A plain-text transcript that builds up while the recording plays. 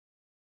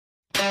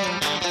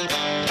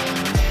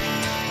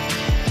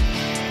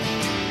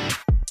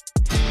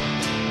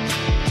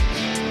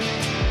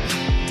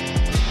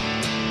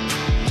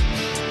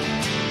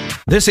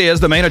This is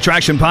the Main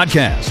Attraction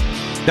Podcast.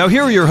 Now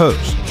here are your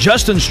hosts,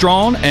 Justin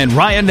Strawn and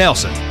Ryan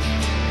Nelson.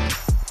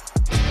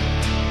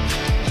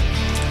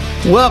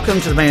 Welcome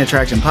to the Main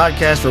Attraction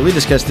Podcast, where we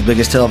discuss the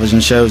biggest television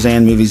shows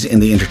and movies in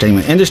the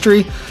entertainment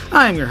industry.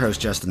 I am your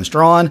host, Justin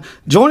Strawn.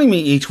 Joining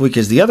me each week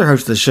is the other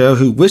host of the show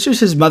who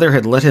wishes his mother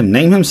had let him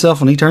name himself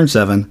when he turned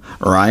 7,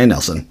 Ryan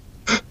Nelson.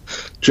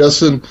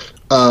 Justin,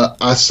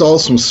 I saw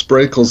some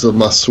sprinkles of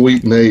my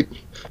sweet Nate.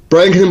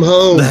 Bring him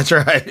home. That's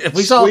right.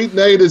 Sweet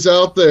Nate is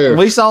out there.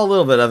 We saw a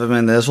little bit of him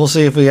in this. We'll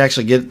see if we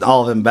actually get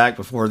all of him back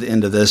before the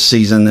end of this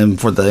season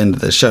and for the end of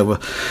this show.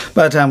 But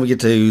by the time we get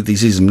to the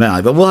season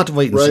finale, but we'll have to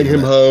wait and see. Bring him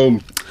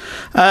home.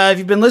 If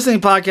you've been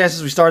listening to podcasts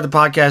as we started the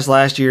podcast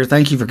last year,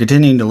 thank you for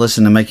continuing to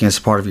listen and making us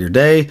a part of your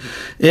day.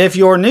 If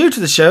you're new to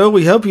the show,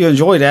 we hope you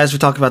enjoyed as we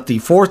talk about the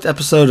 4th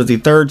episode of the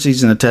 3rd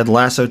season of Ted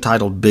Lasso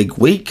titled Big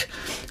Week.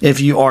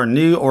 If you are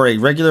new or a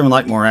regular and would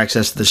like more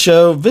access to the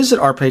show, visit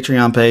our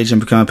Patreon page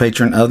and become a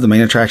patron of the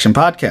Main Attraction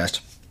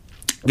Podcast.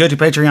 Go to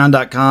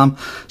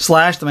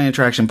patreon.com/the Main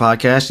Attraction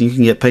Podcast and you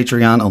can get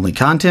Patreon-only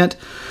content.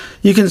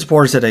 You can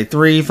support us at a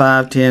 $3,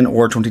 $5, $10,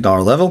 or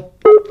 $20 level.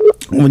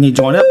 When you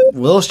join up,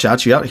 we'll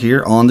shout you out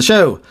here on the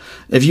show.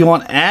 If you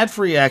want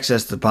ad-free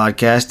access to the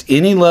podcast,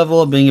 any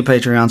level of being a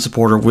Patreon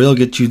supporter will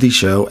get you the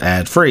show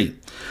ad-free.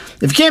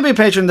 If you can't be a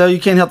patron, though, you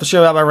can help the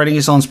show out by rating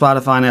us on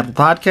Spotify and Apple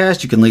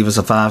Podcasts. You can leave us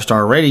a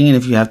 5-star rating, and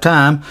if you have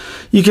time,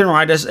 you can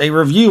write us a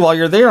review while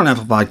you're there on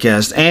Apple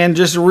Podcasts. And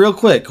just real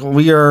quick,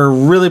 we are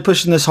really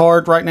pushing this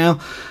hard right now.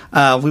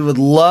 We would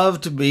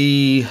love to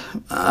be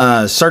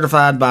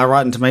certified by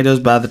Rotten Tomatoes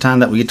by the time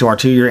that we get to our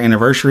 2-year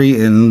anniversary.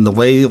 And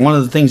one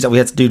of the things that we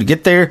have to do to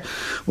get there,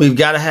 we've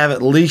got to have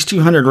at least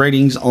 200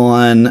 ratings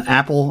on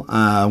Apple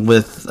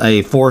with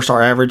a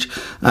 4-star average.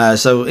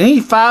 So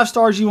any 5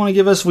 stars you want to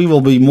give us, we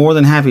will be more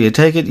than happy to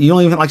take it. You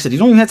don't even, like I said, you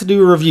don't even have to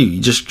do a review.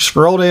 You just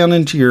scroll down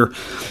into your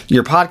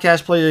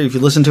podcast player. If you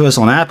listen to us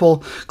on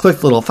Apple, click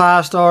the little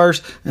 5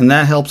 stars, and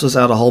that helps us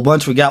out a whole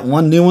bunch. We got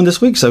one new one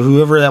this week, so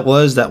whoever that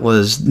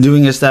was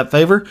doing us that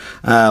favor,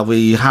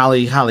 we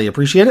highly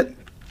appreciate it.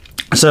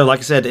 So like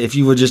I said, if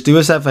you would just do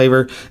us that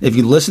favor, if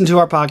you listen to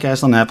our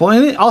podcast on Apple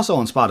and also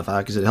on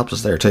Spotify, because it helps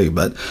us there too,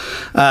 but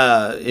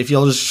if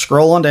you'll just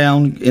scroll on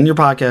down in your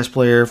podcast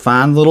player,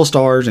 find the little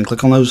stars and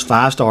click on those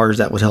 5 stars,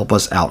 that would help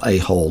us out a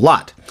whole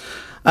lot.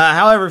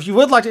 However, if you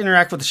would like to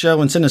interact with the show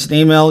and send us an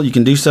email, you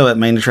can do so at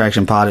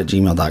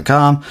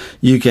mainattractionpod@gmail.com.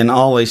 You can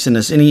always send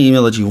us any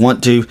email that you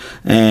want to,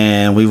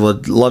 and we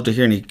would love to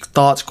hear any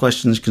thoughts,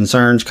 questions,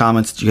 concerns,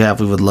 comments that you have.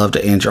 We would love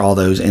to answer all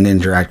those and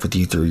interact with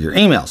you through your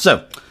email.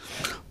 So,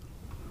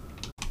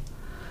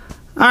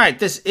 all right,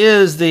 this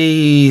is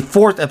the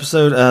 4th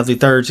episode of the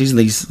 3rd season,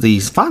 the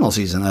final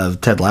season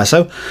of Ted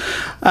Lasso.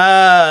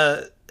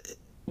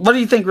 What do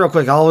you think, real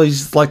quick? I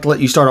always like to let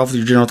you start off with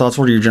your general thoughts.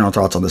 What are your general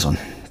thoughts on this one?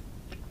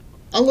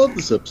 I love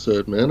this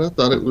episode, man. I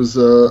thought it was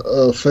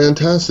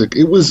fantastic.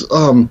 It was,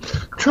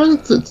 trying to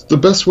think the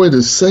best way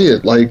to say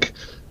it, like,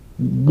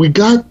 we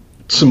got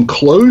some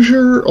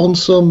closure on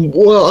some,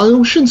 well,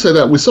 I shouldn't say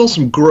that. We saw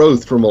some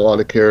growth from a lot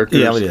of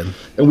characters. Yeah, we did.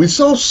 And we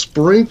saw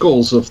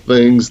sprinkles of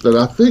things that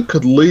I think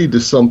could lead to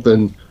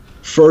something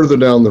further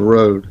down the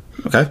road.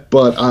 Okay.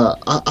 But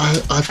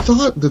I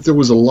thought that there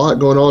was a lot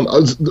going on.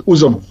 It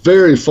was a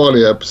very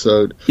funny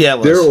episode. Yeah, it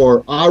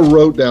was. I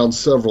wrote down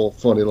several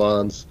funny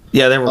lines.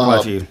 Yeah, there were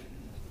quite a few.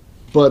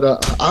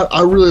 But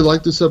I really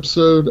like this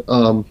episode.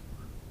 I'm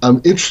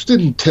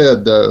interested in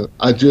Ted, though.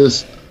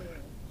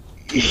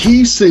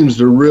 He seems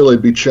to really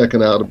be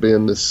checking out of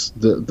being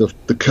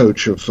the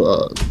coach of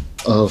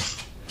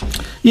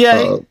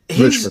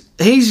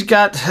he's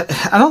got,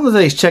 I don't know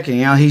that he's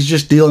checking out. He's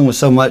just dealing with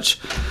so much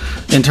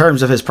in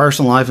terms of his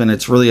personal life, and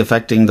it's really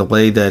affecting the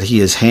way that he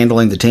is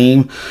handling the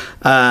team.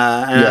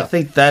 I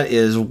think that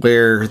is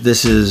where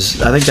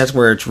that's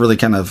where it's really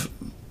kind of,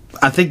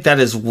 I think that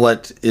is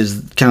what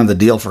is kind of the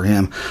deal for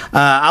him.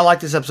 I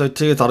like this episode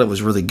too. I thought it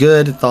was really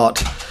good. I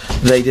thought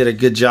they did a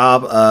good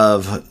job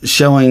of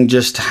showing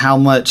just how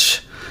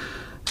much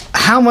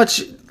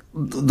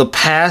the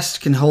past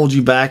can hold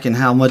you back, and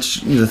how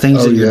much the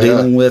things that you're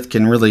dealing with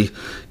can really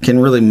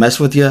mess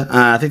with you.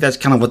 I think that's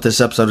kind of what this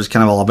episode is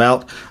kind of all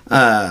about.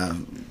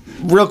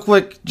 Real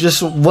quick,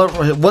 just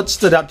what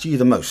stood out to you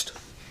the most?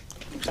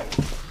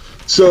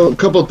 So a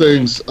couple of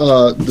things.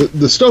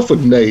 The stuff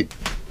with Nate.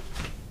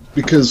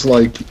 Because,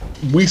 like,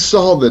 we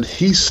saw that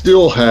he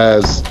still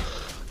has,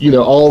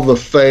 all the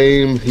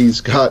fame.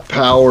 He's got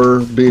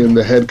power being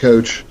the head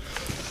coach.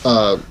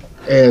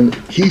 And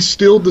he's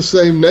still the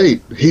same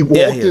Nate. He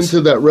walked into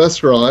that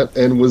restaurant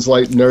and was,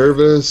 like,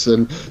 nervous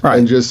and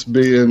just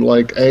being,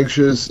 like,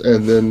 anxious,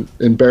 and then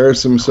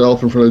embarrass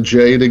himself in front of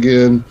Jade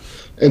again.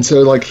 And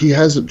so, like, he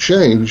hasn't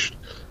changed.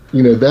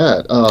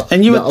 That.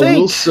 And you would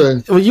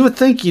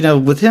think,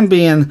 with him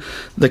being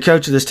the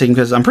coach of this team,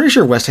 because I'm pretty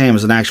sure West Ham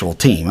is an actual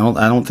team.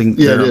 I don't think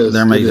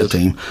they're made of a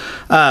team.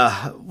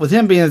 With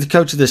him being the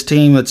coach of this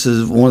team, it's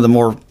one of the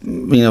more,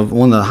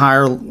 one of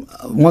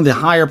the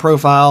higher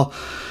profile,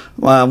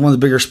 one of the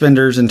bigger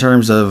spenders in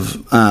terms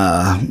of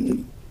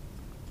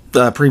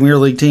Premier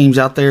League teams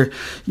out there,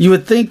 you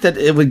would think that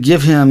it would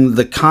give him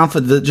the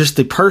confidence, just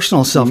the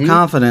personal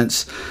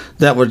self-confidence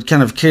that would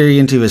kind of carry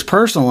into his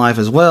personal life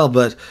as well.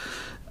 But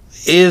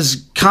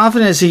as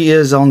confident as he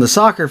is on the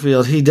soccer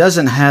field, he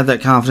doesn't have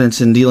that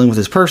confidence in dealing with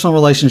his personal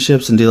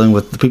relationships and dealing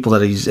with the people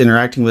that he's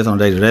interacting with on a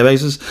day-to-day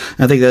making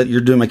I think that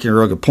you're making a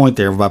real good point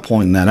there by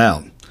pointing that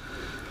out.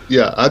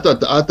 Yeah, I thought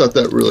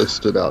that really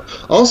stood out.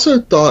 I also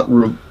thought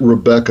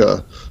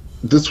Rebecca,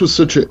 this was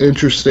such an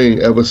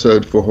interesting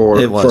episode for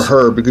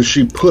her because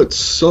she put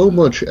so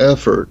much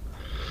effort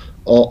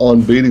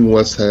on beating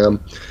West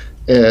Ham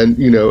and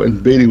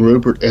beating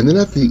Rupert, and then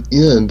at the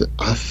end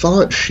I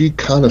thought she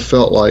kind of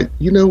felt like,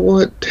 you know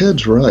what,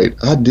 Ted's right,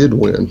 I did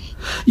win.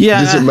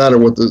 Yeah, it doesn't matter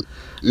what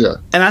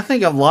and I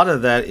think a lot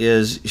of that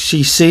is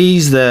she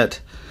sees that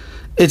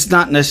it's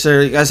not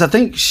necessarily, as I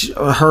think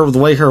the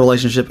way her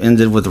relationship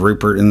ended with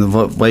Rupert and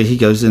the way he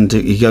goes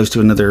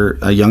to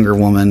a younger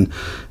woman,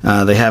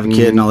 they have a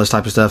kid and all this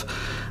type of stuff.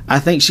 I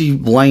think she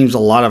blames a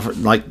lot of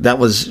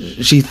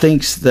she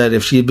thinks that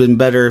if she had been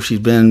better, if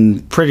she'd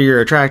been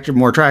prettier,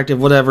 more attractive,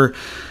 whatever,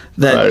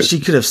 that she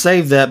could have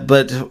saved that.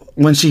 But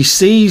when she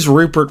sees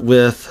Rupert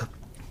with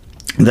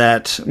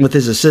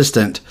his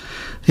assistant,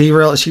 she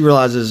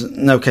realizes,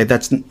 okay,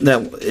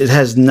 it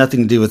has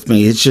nothing to do with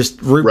me. It's just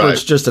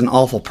Rupert's just an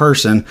awful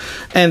person.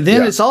 And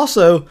then it's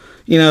also,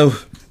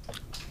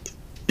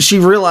 she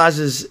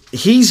realizes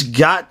he's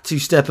got to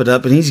step it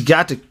up and he's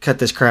got to cut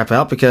this crap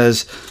out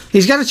because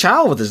he's got a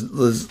child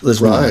with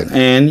this woman,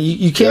 and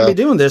you can't be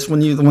doing this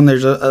when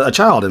there's a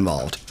child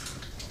involved.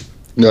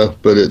 No,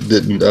 but it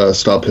didn't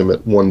stop him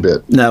at one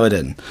bit. No, it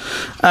didn't.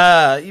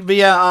 But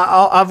yeah,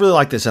 I really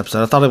liked this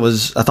episode. I thought it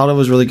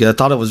was really good. I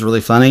thought it was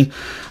really funny.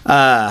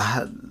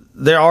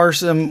 There are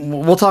some.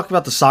 We'll talk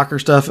about the soccer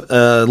stuff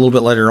a little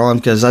bit later on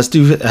because I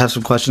do have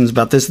some questions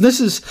about this.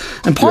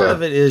 And part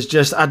of it is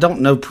just I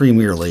don't know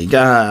Premier League.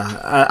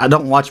 I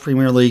don't watch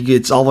Premier League.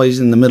 It's always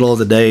in the middle of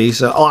the day.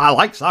 So I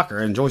like soccer.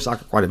 I enjoy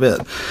soccer quite a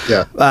bit.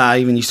 Yeah. I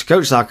even used to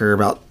coach soccer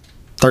about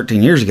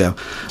 13 years ago,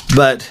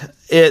 but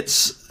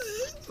it's.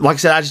 Like I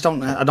said,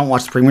 I don't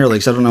watch the Premier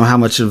League, so I don't know how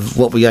much of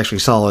what we actually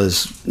saw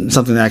is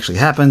something that actually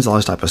happens, all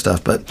this type of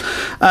stuff. But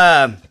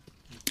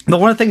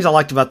one of the things I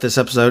liked about this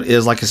episode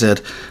is, like I said,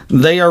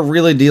 they are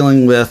really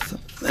dealing with,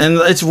 and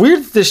it's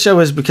weird that this show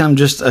has become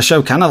just a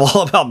show kind of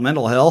all about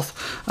mental health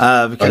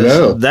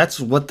because that's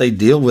what they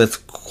deal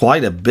with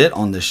quite a bit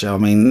on this show. I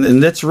mean,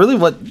 and that's really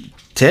what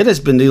Ted has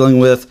been dealing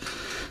with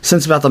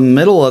since about the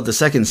middle of the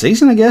second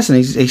season, I guess, and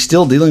he's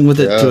still dealing with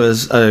it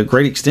to a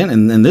great extent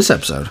in this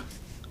episode.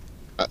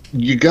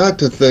 You got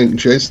to think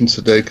Jason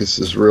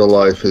Sudeikis' real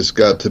life has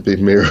got to be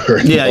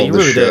mirroring all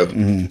the show.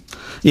 Mm-hmm.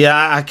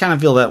 Yeah, I kind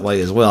of feel that way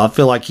as well. I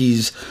feel like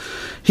he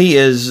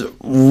is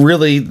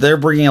really, they're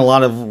bringing a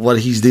lot of what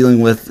he's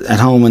dealing with at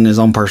home in his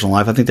own personal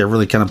life. I think they're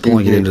really kind of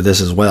pulling it into this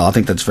as well. I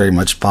think that's very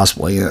much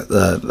possible. I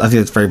think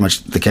that's very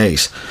much the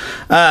case.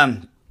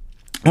 One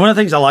of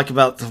the things I like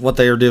about what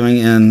they are doing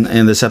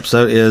in this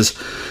episode is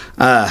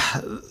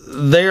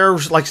they're,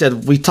 like I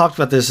said, we talked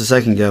about this a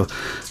second ago.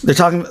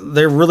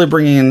 They're really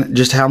bringing in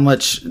just how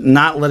much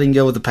not letting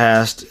go of the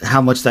past,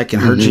 how much that can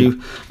hurt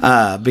you.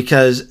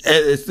 Because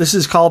this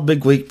is called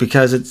Big Week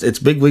because it's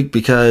Big Week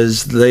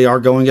because they are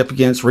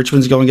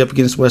Richmond's going up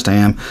against West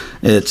Ham.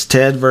 It's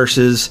Ted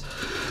versus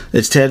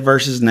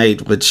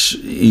Nate, which,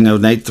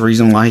 Nate, the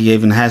reason why he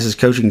even has his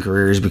coaching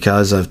career is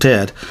because of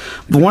Ted.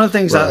 But one of the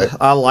things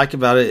I like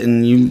about it,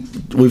 and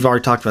we've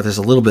already talked about this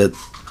a little bit,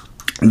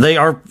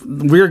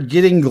 we're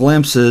getting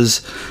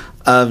glimpses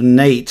of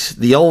Nate,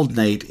 the old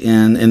Nate,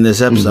 in this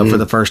episode for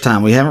the first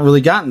time. We haven't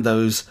really gotten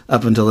those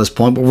up until this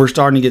point, but we're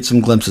starting to get some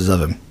glimpses of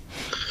him.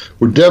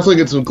 We're definitely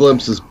getting some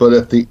glimpses, but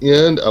at the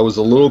end, I was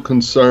a little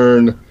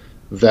concerned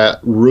that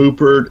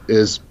Rupert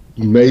is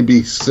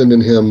maybe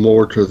sending him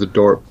more to the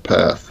dark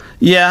path.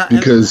 Yeah.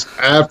 Because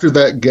after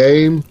that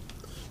game,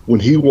 when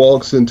he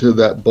walks into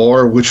that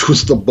bar, which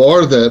was the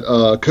bar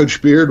that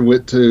Coach Beard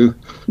went to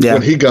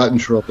when he got in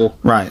trouble.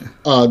 Right.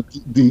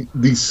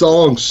 The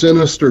song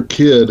Sinister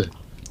Kid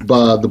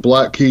by the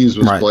Black Keys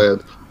was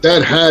playing.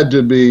 That had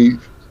to be,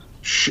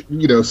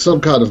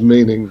 some kind of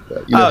meaning.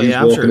 I'm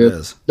sure it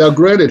is. Now,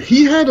 granted,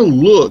 he had a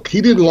look.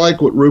 He didn't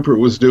like what Rupert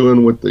was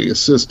doing with the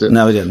assistant.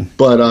 No, he didn't.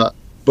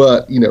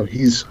 But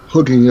he's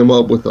hooking him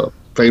up with a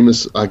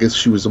famous, I guess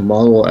she was a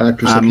model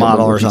actress. A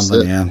model or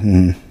something, yeah.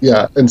 Mm-hmm.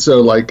 Yeah, and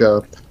so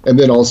and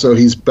then also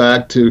he's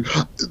back to,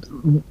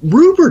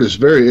 Rupert is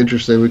very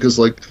interesting because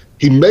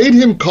he made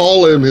him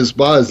call him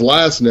by his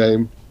last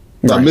name,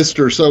 by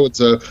Mr.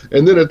 So-and-so,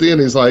 and then at the end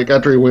he's like,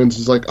 after he wins,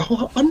 he's like,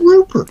 oh, I'm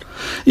Rupert.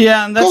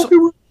 Yeah, and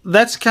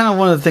that's kind of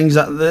one of the things,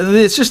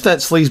 it's just that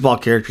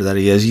sleazeball character that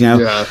he is,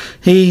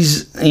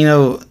 He's,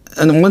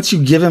 and once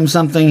you give him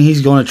something,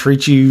 he's going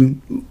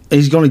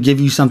to give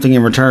you something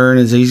in return,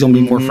 and he's going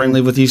to be more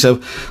friendly with you.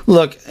 So,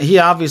 look, he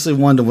obviously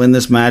wanted to win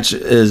this match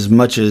as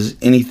much as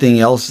anything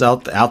else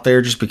out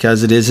there, just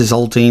because it is his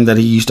whole team that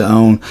he used to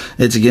own.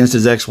 It's against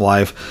his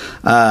ex-wife.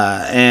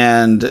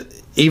 And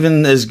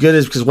even as good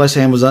as, because West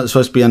Ham was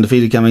supposed to be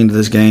undefeated coming into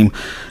this game,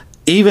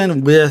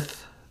 even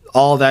with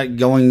all that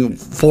going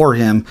for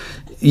him,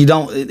 he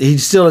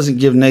still doesn't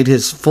give Nate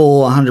his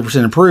full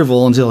 100%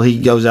 approval until he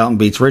goes out and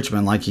beats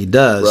Richmond like he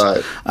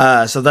does.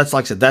 Right. So that's,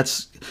 like I said,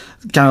 that's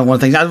kind of one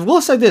of the things. I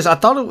will say this. I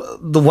thought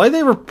the way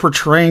they were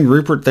portraying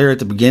Rupert there at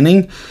the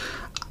beginning,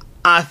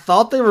 I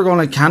thought they were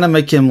going to kind of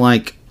make him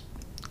like,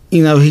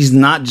 he's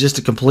not just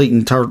a complete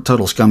and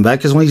total scumbag,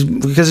 because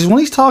when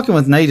he's talking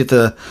with Nate at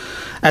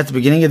the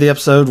beginning of the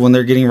episode, when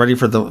they're getting ready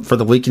for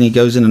the week, and he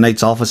goes into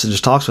Nate's office and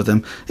just talks with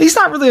him, he's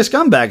not really a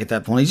scumbag at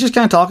that point. He's just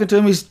kind of talking to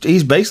him.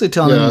 He's basically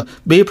telling him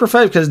be a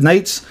professional,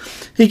 because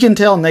he can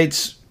tell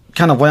Nate's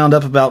kind of wound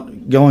up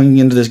about going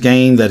into this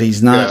game, that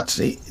he's not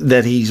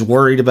that he's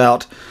worried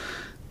about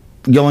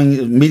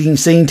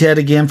seeing Ted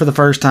again for the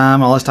first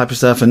time, all this type of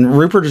stuff. And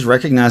Rupert is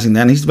recognizing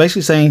that, and he's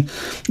basically saying,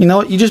 you know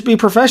what, you just be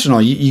professional.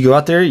 You go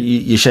out there,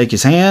 you shake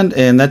his hand,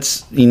 and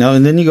that's,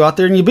 and then you go out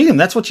there and you beat him.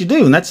 That's what you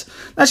do. And that's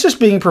just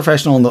being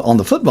professional on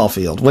the football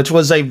field, which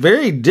was a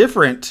very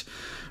different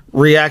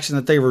reaction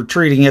that they were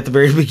treating at the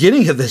very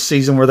beginning of this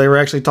season, where they were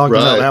actually talking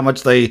about how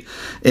much they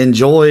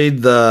enjoyed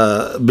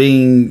the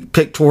being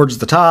picked towards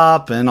the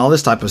top and all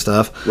this type of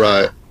stuff.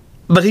 Right.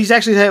 But he's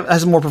actually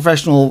has a more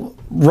professional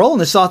role in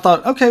this. So I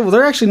thought, okay, well,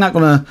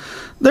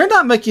 they're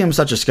not making him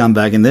such a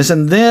scumbag in this.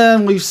 And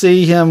then we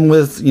see him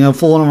with,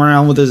 fooling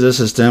around with his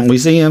assistant. We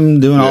see him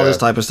doing all this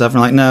type of stuff.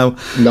 And like, no.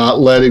 Not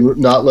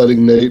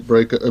letting Nate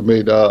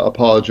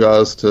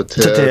apologize to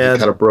Ted.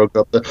 Kind of broke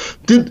up there.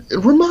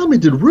 Remind me,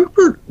 did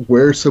Rupert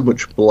wear so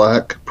much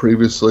black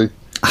previously?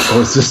 Or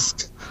was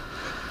this...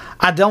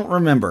 I don't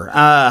remember.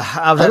 I'll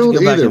have to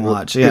go back and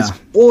watch. Yeah,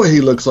 boy,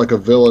 he looks like a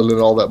villain in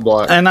all that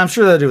black. And I'm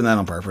sure they're doing that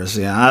on purpose.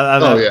 Yeah.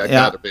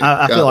 Gotta be.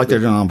 I feel like they're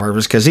doing it on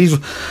purpose, because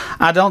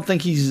I don't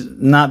think he's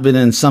not been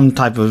in some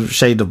type of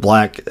shade of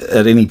black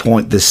at any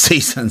point this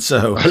season.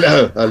 So I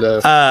know.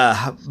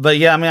 But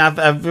yeah, I mean,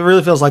 it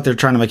really feels like they're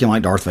trying to make him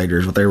like Darth Vader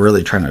is what they're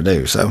really trying to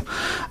do. So,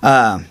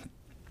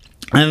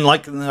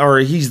 or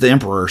he's the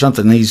Emperor or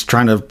something. He's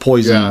trying to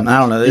poison. I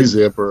don't know. He's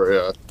the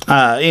Emperor.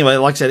 Yeah. Anyway,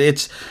 like I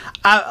said,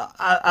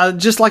 I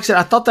just, like I said,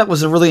 I thought that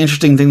was a really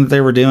interesting thing that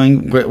they were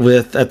doing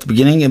with at the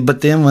beginning,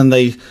 but then when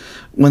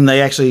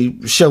they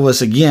actually show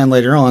us again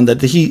later on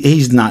that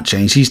he's not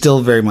changed. He's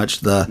still very much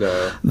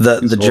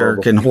the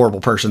jerk and horrible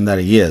person that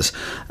he is.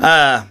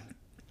 I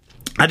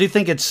do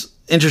think it's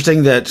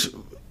interesting that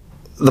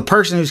the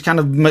person who's kind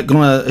of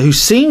who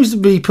seems to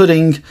be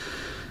putting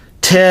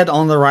Ted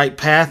on the right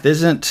path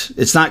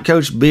it's not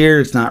Coach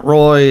Beard, it's not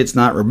Roy, it's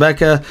not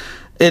Rebecca.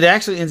 It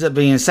actually ends up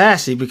being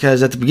Sassy,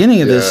 because at the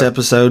beginning of this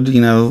episode,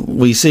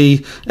 we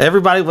see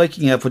everybody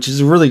waking up, which is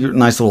a really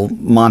nice little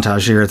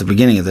montage here at the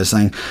beginning of this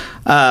thing.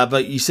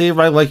 But you see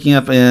everybody waking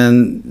up,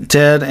 and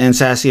Ted and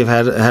Sassy have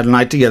had a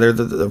night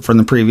together from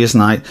the previous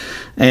night.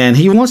 And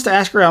he wants to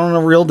ask her out on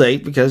a real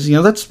date, because,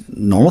 that's a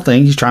normal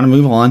thing. He's trying to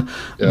move on.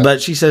 Yeah.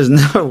 But she says,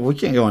 no, we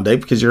can't go on a date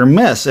because you're a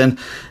mess. And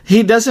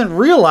he doesn't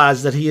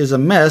realize that he is a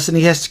mess, and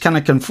he has to kind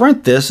of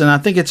confront this. And I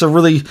think it's a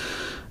really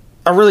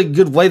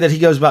good way that he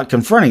goes about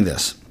confronting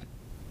this.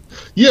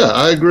 Yeah,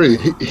 I agree.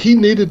 He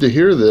needed to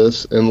hear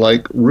this and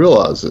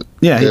realize it.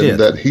 Yeah, he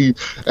did.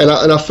 And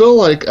I feel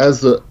like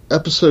as the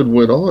episode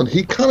went on,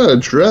 he kind of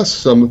addressed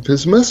some of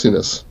his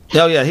messiness.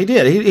 Oh yeah, he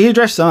did. He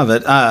addressed some of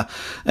it,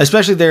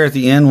 especially there at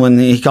the end when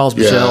he calls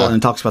Michelle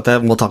and talks about that,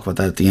 and we'll talk about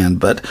that at the end.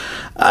 But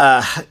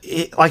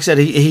like I said,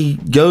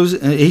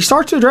 he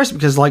starts to address it,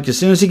 because as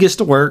soon as he gets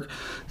to work,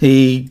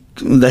 they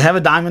have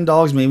a Diamond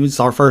Dogs meeting. It's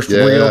our first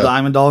real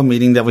Diamond Dog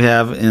meeting that we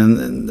have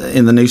in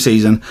the new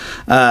season,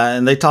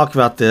 and they talk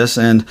about this,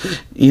 and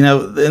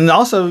and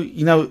also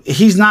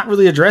he's not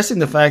really addressing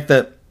the fact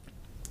that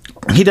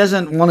he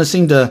doesn't want to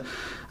seem to.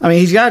 I mean,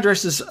 he's got to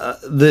address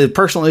the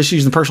personal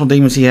issues and the personal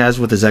demons he has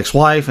with his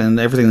ex-wife and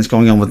everything that's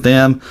going on with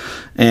them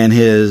and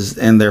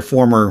their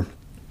former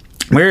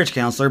marriage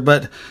counselor,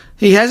 but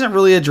he hasn't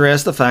really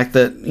addressed the fact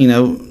that,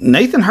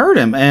 Nathan hurt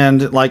him.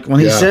 And when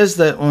he says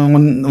that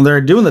when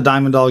they're doing the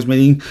Diamond Dogs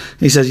meeting,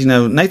 he says,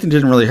 Nathan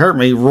didn't really hurt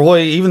me.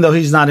 Roy, even though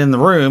he's not in the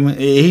room,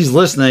 he's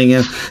listening,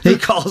 and he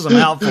calls him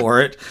out for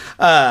it.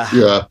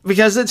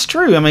 Because it's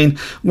true. I mean,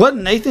 what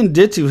Nathan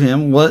did to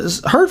him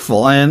was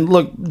hurtful. And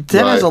look,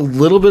 Ted has a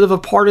little bit of a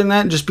part in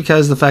that, just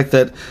because the fact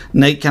that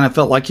Nate kind of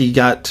felt like he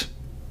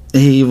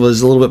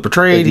was a little bit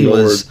betrayed. Ignored.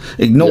 He was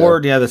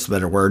ignored. Yeah, that's a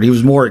better word. He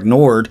was more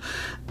ignored.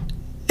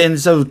 And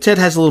so Ted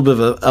has a little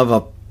bit of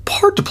a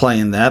part to play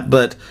in that,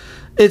 but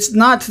it's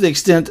not to the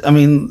extent. I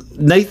mean,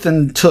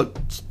 Nathan took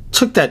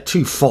that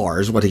too far,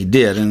 is what he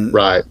did, and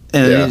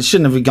it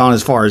shouldn't have gone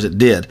as far as it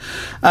did.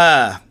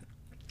 Like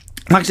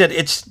I said,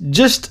 it's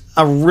just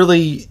a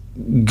really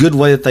good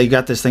way that they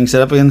got this thing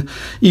set up, and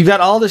you've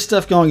got all this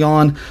stuff going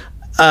on.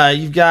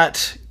 You've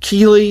got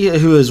Keely,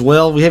 who is we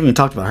haven't even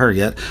talked about her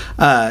yet.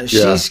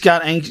 She's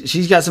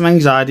got some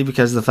anxiety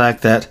because of the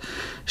fact that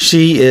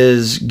she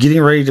is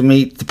getting ready to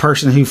meet the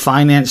person who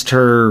financed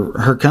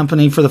her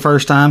company for the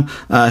first time,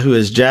 who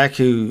is Jack,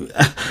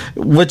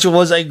 which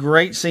was a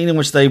great scene in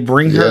which they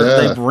bring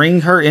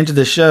her into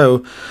the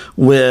show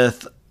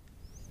with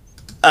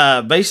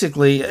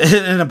basically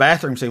in a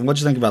bathroom scene. What'd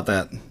you think about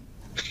that?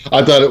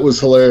 I thought it was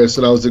hilarious,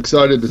 and I was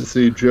excited to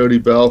see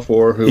Jodie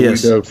Balfour, who we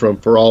know from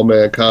For All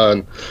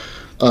Mankind,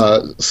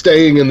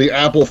 staying in the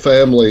Apple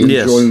family and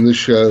joining the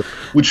show,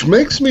 which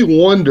makes me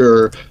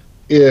wonder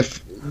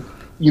if,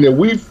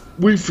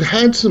 we've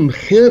had some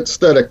hints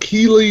that a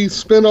Keeley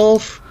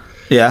spinoff.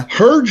 Yeah.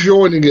 Her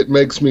joining it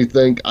makes me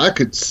think I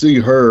could see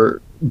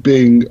her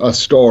being a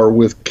star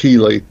with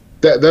Keeley.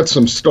 That's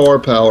some star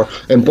power.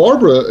 And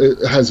Barbara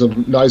has a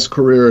nice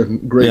career in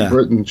Great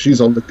Britain. She's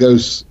on the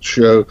Ghost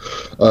show,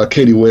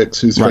 Katie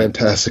Wicks, who's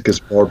fantastic as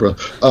Barbara.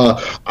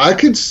 I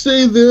could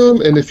see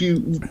them, and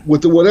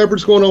with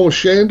whatever's going on with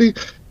Shandy,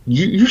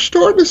 you're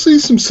starting to see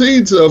some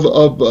seeds of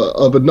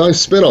a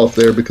nice spinoff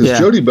there, because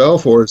Jodie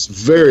Balfour is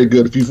very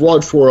good. If you've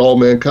watched For All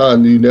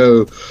Mankind, you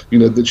know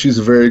that she's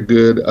a very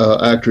good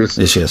actress.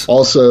 Yes, she is.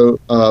 Also,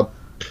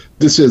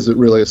 this isn't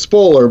really a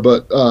spoiler,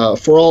 but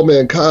For All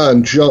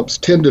Mankind jumps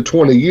 10 to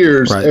 20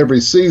 years every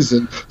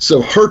season.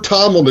 So her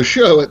time on the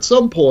show at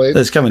some point,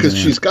 because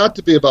she's got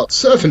to be about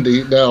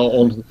 70 now.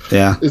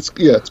 It's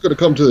going to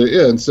come to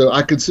the end. So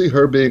I could see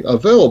her being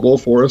available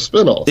for a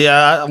spinoff.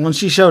 Yeah, when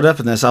she showed up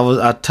in this,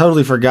 I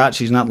totally forgot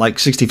she's not like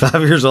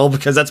 65 years old,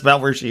 because that's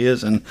about where she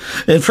is. And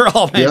For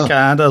All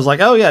Mankind, I was like,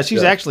 oh yeah,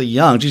 she's actually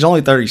young. She's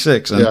only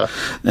 36,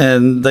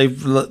 and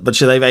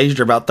they've aged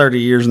her about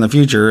 30 years in the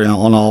future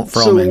on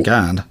For All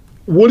Mankind.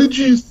 What did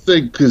you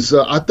think? Because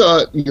I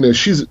thought,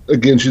 she's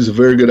a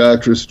very good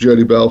actress,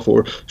 Jodie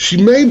Balfour. She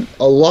made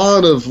a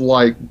lot of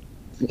like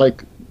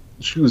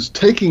she was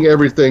taking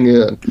everything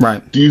in.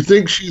 Right. Do you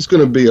think she's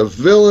going to be a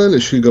villain?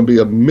 Is she going to be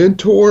a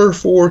mentor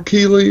for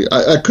Keeley?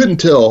 I couldn't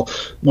tell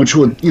which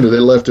one. They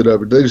left it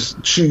over.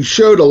 She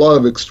showed a lot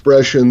of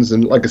expressions,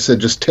 and like I said,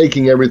 just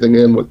taking everything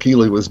in what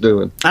Keeley was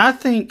doing. I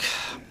think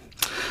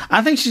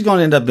she's going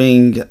to end up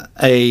being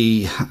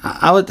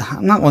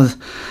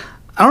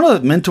I don't know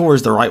if mentor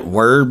is the right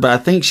word, but I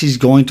think she's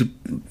going to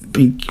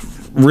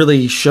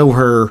really show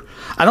her.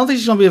 I don't think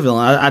she's going to be a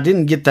villain. I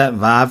didn't get that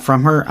vibe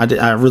from her.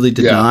 I really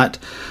did not.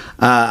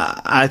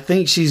 I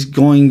think she's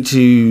going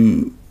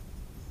to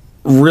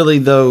really,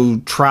 though,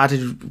 try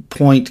to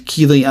point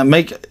Keeley,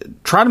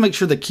 try to make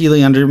sure that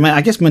Keeley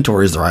I guess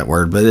mentor is the right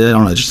word, but I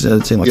don't know. It just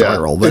doesn't seem like the right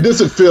role. But it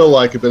doesn't feel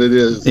like it, but it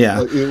is.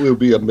 Yeah. It will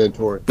be a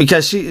mentor.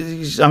 Because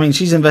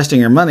she's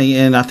investing her money,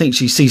 and I think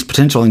she sees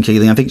potential in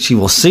Keeley. I think she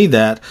will see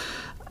that.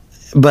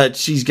 But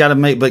she's got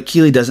to but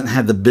Keeley doesn't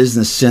have the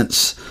business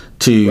sense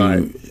to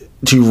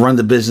run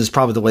the business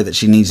probably the way that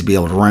she needs to be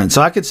able to run it.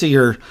 So I could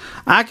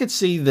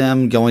see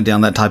them going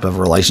down that type of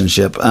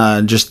relationship,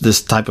 just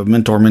this type of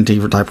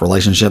mentor-mentee type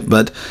relationship.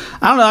 But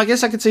I don't know. I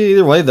guess I could see it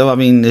either way, though. I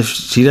mean, if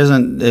she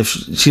doesn't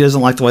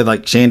like the way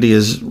like Shandy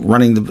is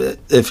running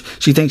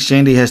if she thinks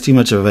Shandy has too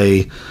much of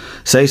a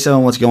say so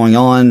in what's going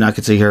on, I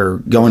could see her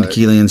going to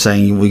Keeley and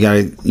saying, "We got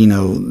to,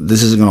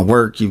 this isn't going to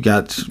work. You've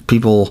got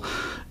people."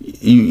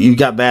 You've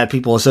got bad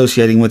people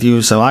associating with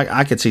you, so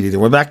I could see it either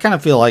way. But I kind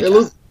of feel like.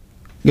 Go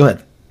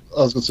ahead.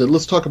 I was going to say,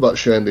 let's talk about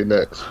Shandy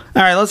next.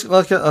 All right, let's go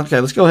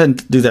ahead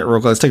and do that real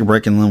quick. Let's take a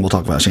break, and then we'll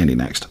talk about Shandy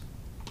next.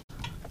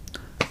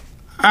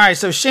 All right,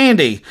 so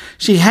Shandy,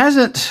 she's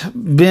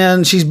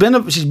been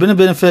a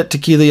benefit to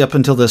Keeley up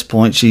until this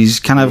point. She's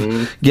kind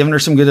of given her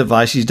some good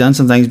advice. She's done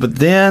some things, but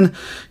then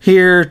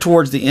here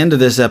towards the end of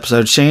this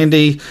episode,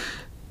 Shandy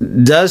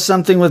does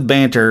something with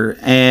Banter,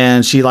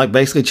 and she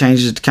basically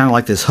changes it to kind of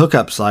like this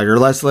hookup site, or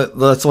that's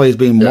the way it's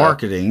being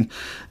marketing,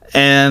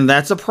 and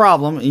that's a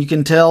problem. You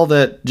can tell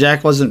that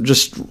Jack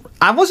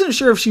I wasn't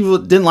sure if she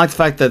didn't like the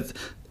fact that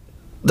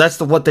that's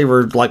what they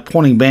were like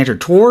pointing Banter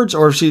towards,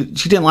 or if she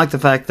didn't like the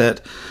fact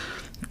that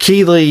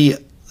Keeley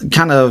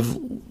kind of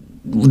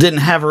didn't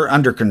have her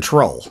under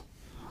control.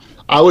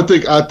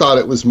 I thought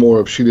it was more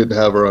of she didn't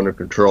have her under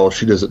control.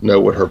 She doesn't know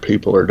what her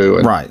people are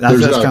doing. Right. There's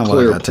not a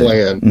clear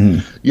plan.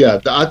 Mm-hmm. Yeah,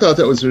 I thought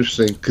that was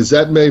interesting, because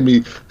that made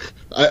me.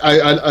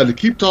 I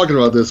keep talking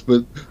about this,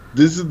 but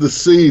this is the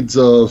seeds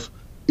of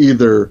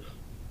either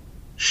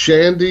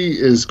Shandy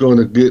is going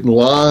to get in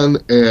line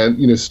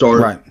and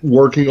start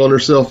working on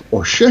herself,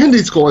 or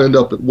Shandy's going to end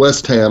up at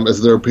West Ham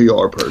as their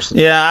PR person.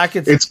 Yeah,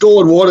 It's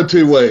going one of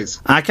two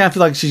ways. I kind of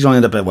feel like she's going to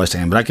end up at West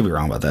Ham, but I could be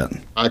wrong about that.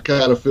 I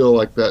kind of feel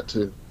like that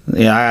too.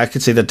 Yeah, I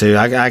could see that too.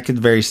 I could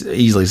very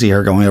easily see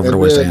her going over to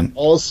West Ham.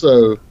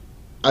 Also,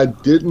 I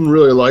didn't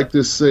really like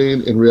this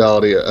scene. In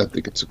reality, I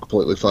think it's a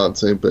completely fine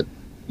scene, but,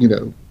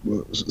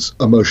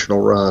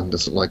 emotional Ryan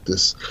doesn't like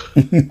this.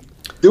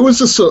 There was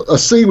a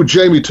scene with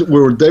Jamie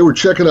where they were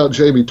checking out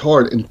Jamie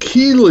Tart, and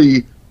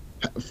Keeley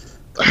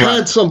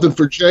had something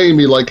for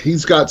Jamie, like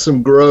he's got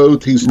some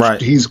growth, he's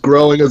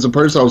growing as a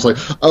person. I was like,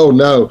 oh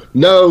no.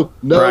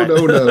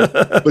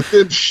 But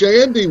then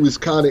Shandy was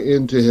kind of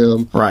into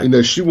him.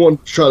 She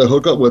wanted to try to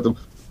hook up with him.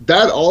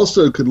 That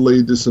also could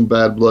lead to some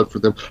bad blood for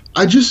them.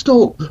 I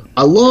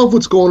love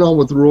what's going on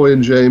with Roy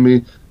and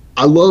Jamie.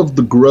 I love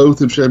the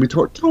growth of Jamie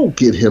Tart. Don't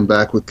get him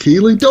back with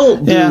Keeley.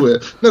 Don't do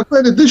it. Now,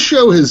 granted, this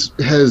show has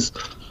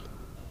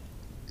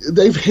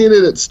they've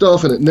hinted at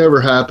stuff and it never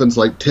happens,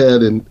 like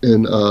Ted and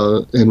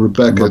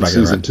Rebecca in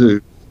season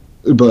 2.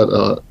 But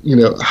I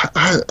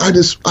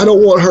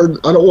don't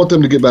want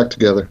them to get back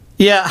together.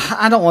 Yeah,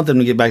 I don't want them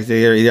to get back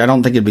together either. I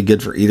don't think it'd be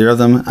good for either of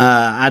them.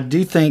 I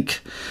do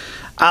think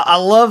I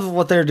love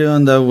what they're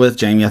doing though with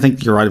Jamie. I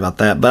think you're right about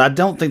that, but I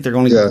don't think they're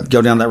going to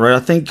go down that road. I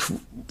think,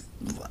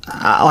 like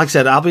I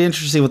said, I'll be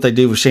interested to see what they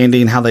do with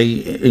Shandy and how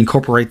they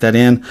incorporate that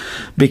in,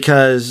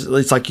 because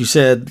it's like you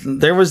said,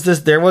 there was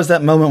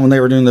that moment when they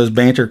were doing those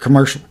banter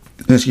commercial,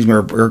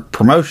 or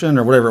promotion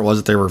or whatever it was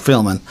that they were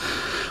filming.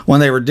 When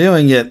they were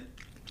doing it,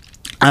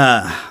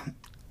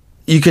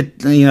 you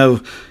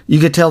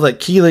could tell that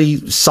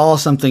Keely saw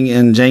something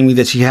in Jamie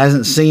that she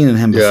hasn't seen in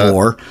him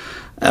before.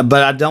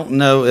 But I don't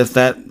know if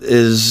that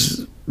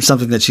is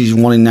something that she's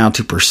wanting now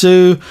to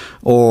pursue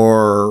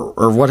or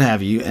what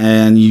have you.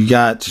 And you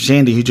got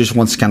Shandy, who just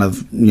wants to kind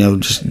of,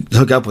 just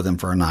hook up with him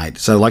for a night.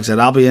 So like I said,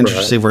 I'll be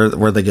interested to see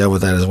where they go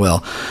with that as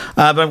well.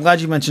 But I'm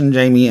glad you mentioned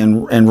Jamie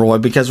and Roy,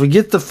 because we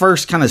get the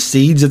first kind of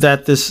seeds of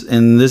that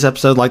in this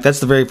episode. Like, that's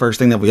the very first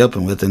thing that we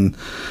open with in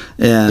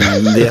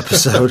the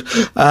episode.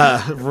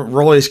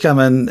 Roy's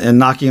coming and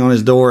knocking on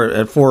his door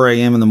at 4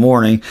 a.m. in the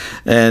morning,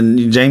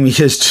 and Jamie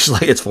is just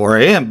like, it's 4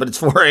 a.m., but it's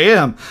 4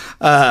 a.m.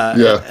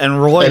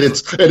 And Roy...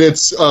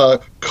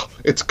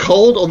 It's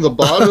cold on the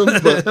bottom,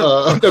 but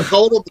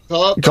cold on the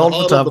top, cold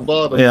on the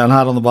bottom. Yeah, and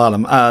hot on the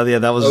bottom.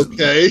 That was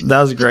okay.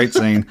 That was a great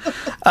scene.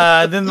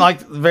 Then,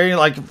 very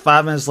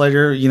 5 minutes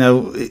later,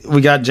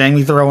 we got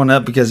Jamie throwing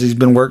up because he's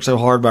been worked so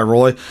hard by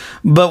Roy.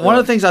 But one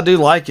of the things I do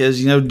like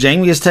is,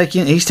 Jamie is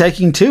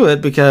taking to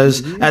it,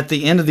 because at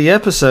the end of the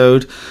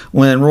episode,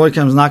 when Roy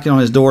comes knocking on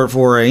his door at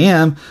 4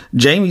 a.m.,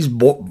 Jamie's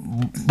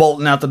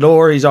bolting out the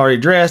door. He's already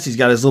dressed. He's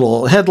got his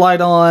little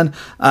headlight on.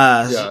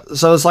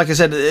 So it's like I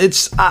said,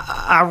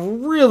 I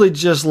really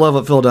just love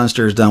what Phil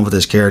Dunster has done with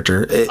his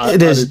character.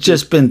 It has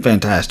just been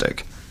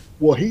fantastic.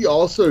 Well, he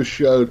also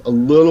showed a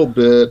little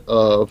bit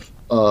of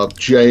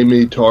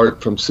Jamie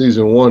Tart from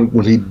season 1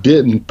 when he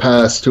didn't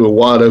pass to a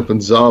wide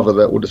open Zava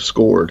that would have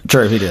scored.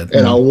 Sure, he did.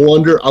 And I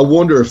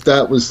wonder if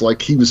that was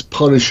like he was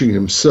punishing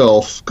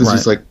himself, because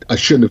he's like, I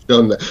shouldn't have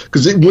done that.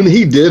 Because when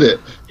he did it,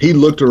 he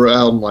looked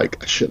around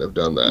like, I shouldn't have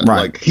done that.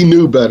 Right. Like, he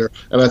knew better.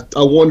 And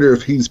I wonder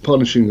if he's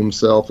punishing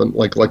himself, and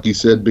like you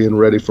said, being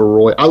ready for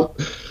Roy.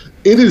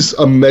 It is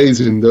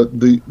amazing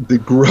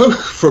the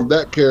growth from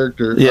that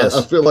character. Yes.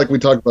 I feel like we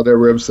talk about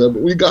every episode,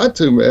 but we got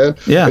to, man.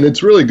 Yeah. And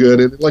it's really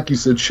good. And like you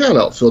said, shout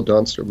out Phil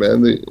Dunster,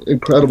 man. The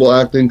incredible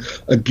acting.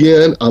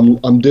 Again,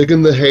 I'm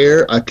digging the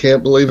hair. I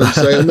can't believe I'm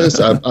saying this.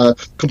 I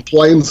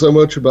complain so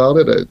much about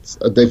it.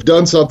 They've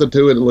done something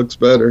to it. It looks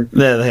better.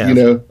 Yeah, they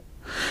have.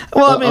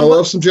 Well, I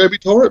love some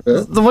JB Tart,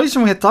 man. The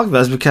reason we had to talk about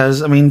it is because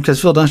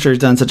Phil Dunster has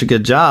done such a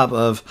good job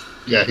of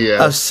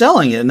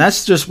selling it, and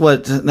that's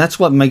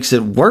what makes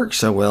it work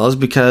so well, is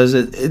because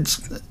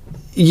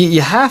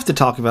you have to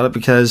talk about it,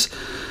 because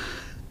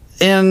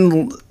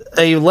in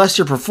a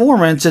lesser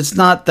performance, it's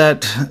not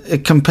that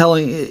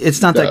compelling.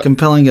 It's not that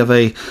compelling of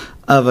a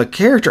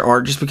character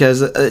arc, just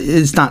because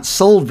it's not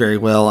sold very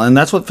well, and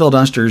that's what Phil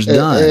Dunster's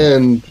done.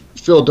 And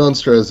Phil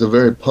Dunster has a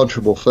very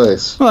punchable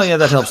face. Well, yeah,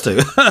 that helps too.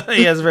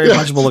 He has a very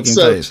punchable looking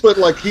face. But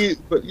he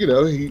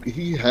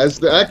has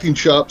the acting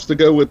chops to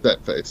go with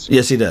that face.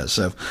 Yes, he does.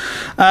 So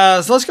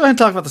let's go ahead and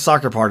talk about the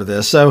soccer part of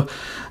this. So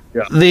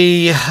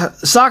the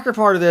soccer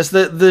part of this,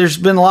 there's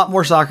been a lot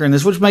more soccer in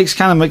this, which makes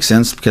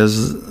sense,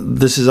 because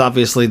this is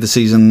obviously the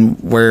season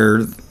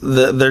where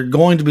they're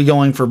going to be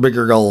going for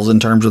bigger goals in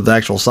terms of the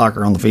actual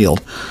soccer on the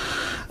field.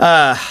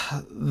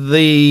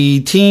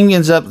 The team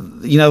ends up,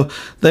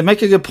 they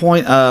make a good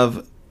point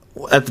of,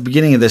 at the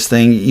beginning of this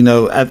thing,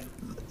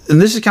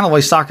 and this is kind of the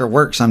way soccer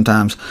works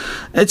sometimes.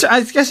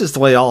 I guess it's the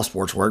way all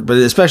sports work, but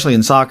especially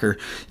in soccer,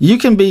 you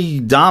can be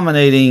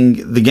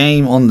dominating the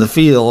game on the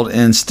field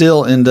and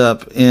still end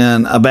up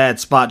in a bad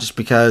spot just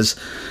because,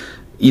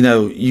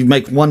 you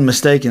make one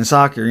mistake in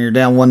soccer and you're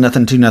down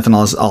 1-0,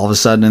 2-0 all of a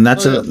sudden, and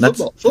that's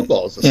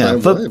football's the same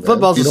way.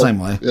 Football's the same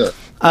way.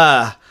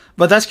 Yeah.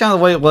 But that's kind of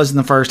the way it was in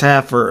the first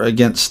half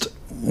against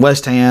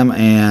West Ham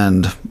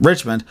and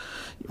Richmond.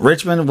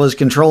 Richmond was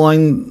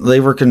controlling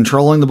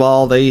the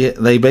ball.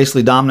 They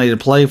basically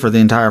dominated play for the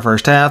entire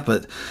first half,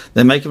 but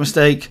they make a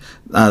mistake.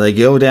 They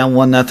go down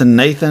 1-0.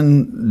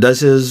 Nathan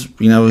does his,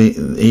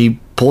 he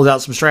pulls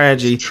out some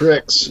strategy.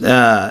 Tricks.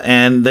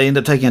 And they end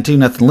up taking a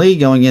 2-0 lead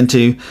going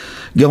into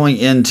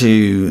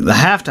the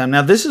halftime.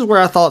 Now, this is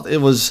where I thought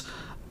it was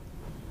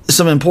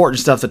some important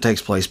stuff that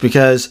takes place,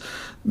 because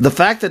the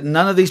fact that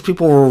none of these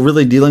people were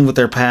really dealing with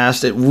their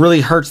past, it really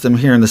hurts them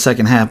here in the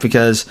second half,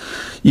 because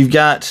you've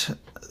got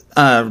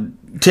Ted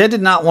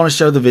did not want to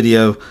show the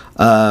video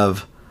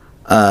of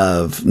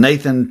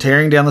Nathan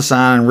tearing down the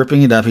sign and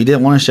ripping it up. He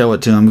didn't want to show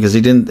it to him because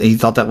he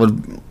thought that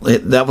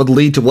would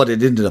lead to what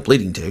it ended up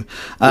leading to.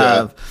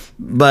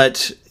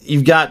 But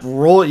you've got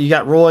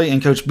Roy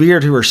and Coach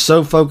Beard, who are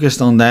so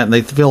focused on that, and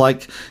they feel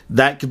like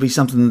that could be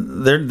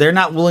something they're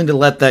not willing to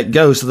let that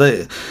go. So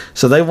they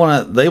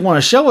want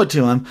to show it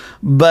to him,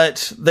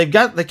 but they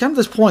come to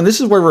this point. This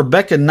is where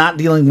Rebecca not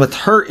dealing with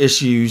her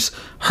issues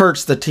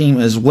hurts the team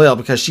as well,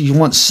 because she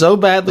wants so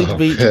badly to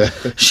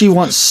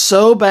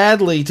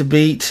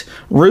beat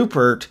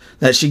Rupert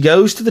that she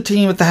goes to the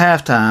team at the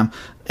halftime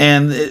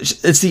And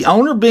it's the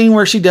owner being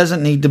where she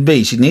doesn't need to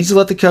be. She needs to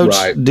let the coach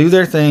do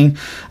their thing.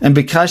 And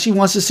because she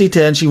wants to see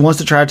Ted, she wants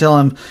to try to tell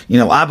him,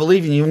 I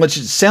believe in you,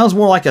 which sounds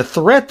more like a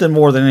threat than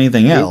more than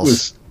anything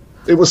else.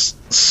 It was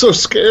so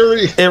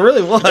scary. It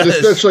really was. And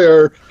especially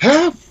her,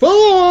 have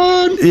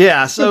fun.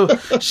 Yeah, so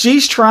she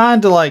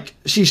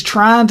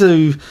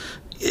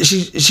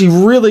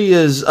really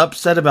is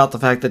upset about the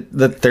fact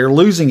that they're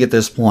losing at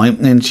this point,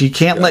 and she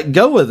can't let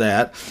go of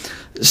that.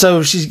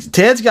 So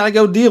Ted's got to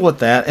go deal with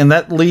that, and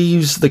that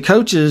leaves the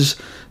coaches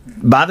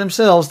by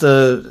themselves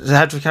to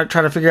have to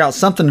try to figure out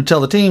something to tell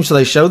the team. So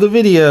they show the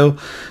video,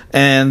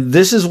 and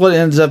this is what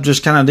ends up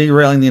just kind of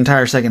derailing the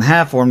entire second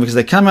half for them, because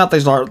they come out,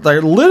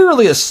 they're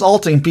literally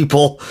assaulting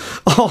people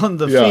on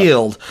the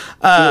field.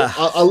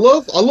 I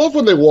love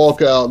when they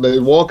walk out. They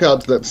walk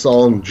out to that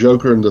song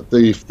 "Joker and the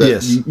Thief"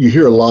 that you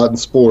hear a lot in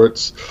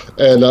sports,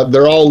 and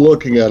they're all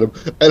looking at him.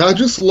 And I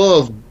just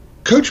love.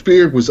 Coach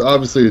Beard was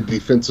obviously a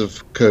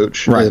defensive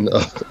coach in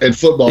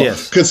football,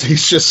 because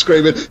he's just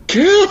screaming,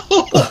 "Kill!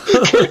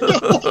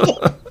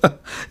 Kill!"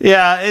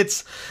 Yeah,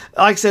 it's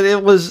like I said.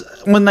 It was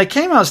when they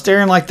came out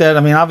staring like that. I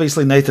mean,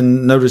 obviously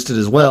Nathan noticed it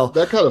as well.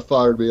 That kind of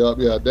fired me up.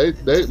 Yeah, they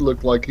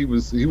looked like he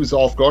was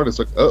off guard. It's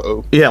like,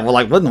 uh-oh. Yeah, well,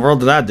 like what in the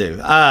world did I do?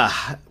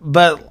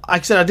 But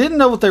like I said, I didn't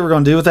know what they were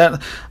going to do with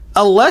that.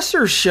 A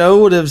lesser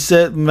show would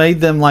have made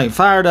them like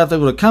fired up. They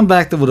would have come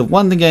back. They would have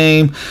won the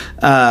game.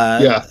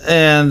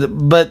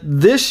 But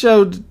this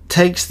show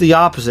takes the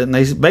opposite, and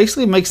they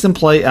basically makes them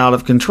play out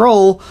of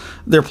control.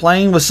 They're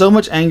playing with so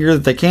much anger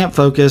that they can't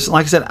focus.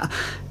 Like I said,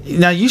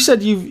 now you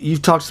said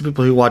you've talked to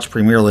people who watch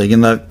Premier League,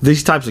 and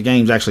these types of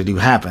games actually do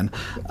happen.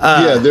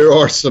 There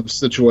are some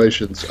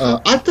situations.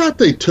 I thought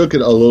they took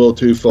it a little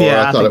too far.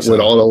 I thought it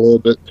went on a little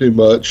bit too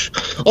much.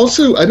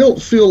 Also, I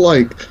don't feel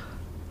like.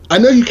 I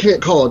know you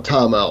can't call a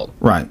timeout.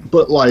 Right.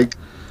 But,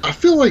 I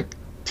feel like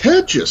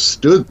Ted just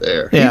stood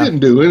there. Yeah. He didn't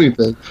do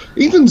anything.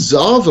 Even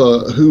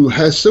Zava, who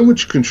has so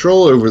much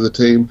control over the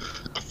team,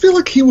 I feel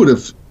like he would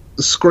have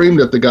screamed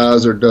at the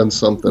guys or done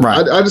something.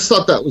 Right. I just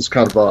thought that was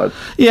kind of odd.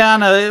 Yeah, I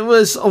know. It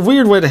was a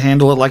weird way to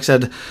handle it. Like I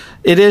said,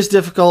 it is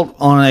difficult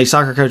on a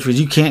soccer coach because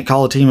you can't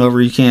call a team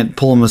over. You can't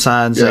pull them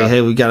aside and say,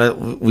 hey, we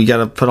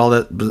gotta put all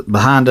that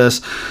behind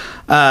us.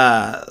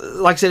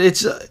 Like I said,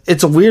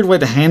 it's a weird way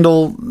to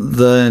handle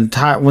the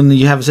entire when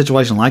you have a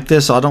situation like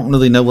this. So I don't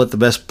really know what the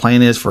best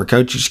plan is for a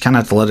coach. You just kind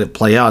of have to let it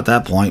play out at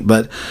that point.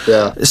 But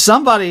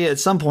somebody at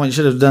some point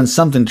should have done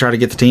something to try to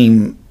get the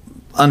team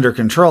under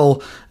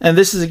control. And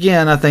this is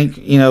again, I think,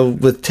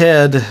 with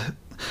Ted.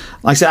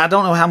 Like I said, I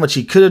don't know how much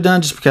he could have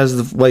done just because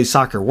of the way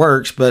soccer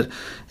works, but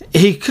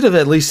he could have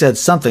at least said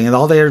something. And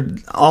all they're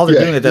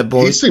doing at that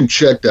point. He seemed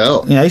checked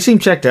out. Yeah, he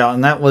seemed checked out,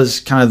 and that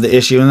was kind of the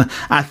issue. And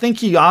I think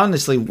he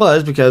honestly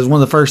was, because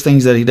one of the first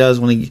things that he does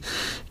when he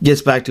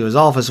gets back to his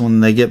office,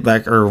 when he gets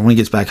back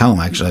home,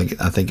 actually,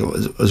 I think it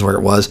was where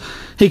it was,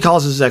 he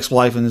calls his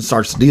ex-wife and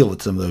starts to deal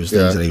with some of those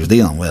things that he was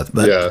dealing with.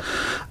 But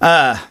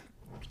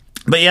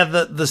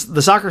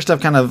the soccer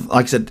stuff kind of,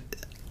 like I said,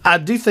 I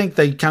do think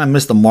they kind of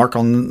missed the mark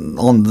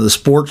on the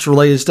sports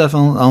related stuff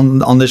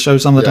on this show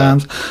some of the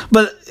times,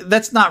 but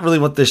that's not really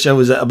what this show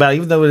is about.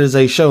 Even though it is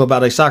a show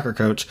about a soccer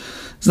coach,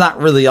 it's not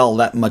really all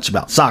that much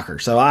about soccer.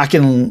 So I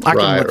can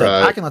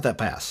let that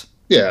pass.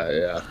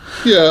 Yeah.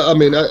 I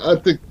mean, I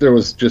think there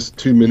was just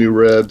too many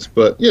reds,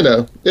 but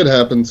it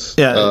happens.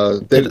 Yeah,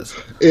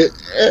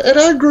 and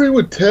I agree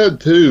with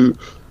Ted too.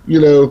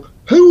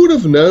 Who would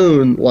have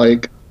known?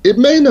 It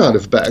may not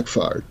have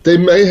backfired. They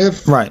may have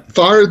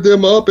fired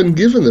them up and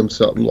given them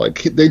something.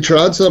 They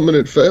tried something and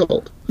it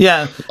failed.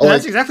 Yeah,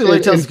 that's exactly what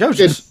he tells the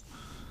coaches.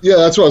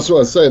 That's what I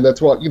was saying. That's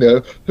what,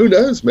 who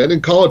knows, man? In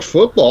college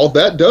football,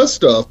 that does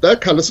stuff. That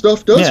kind of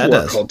stuff does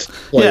work on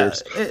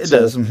players. Yeah, it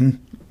does. Mm-hmm.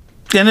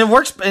 And it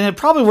works, and it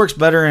probably works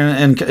better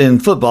in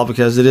football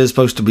because it is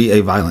supposed to be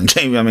a violent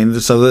game. I mean,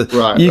 so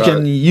that you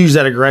can use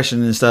that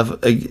aggression and stuff.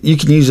 You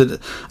can use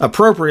it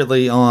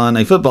appropriately on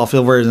a football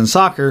field, whereas in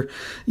soccer,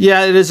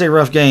 it is a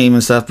rough game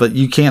and stuff, but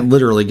you can't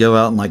literally go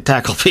out and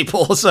tackle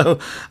people. So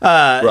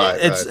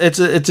it's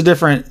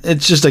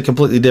just a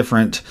completely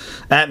different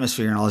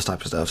atmosphere and all this type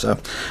of stuff. So,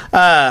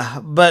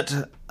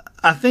 but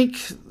I think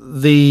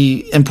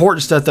the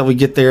important stuff that we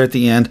get there at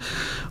the end.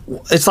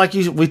 It's like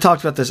we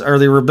talked about this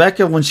earlier.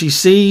 Rebecca, when she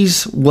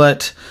sees,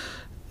 because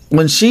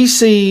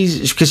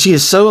she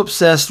is so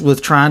obsessed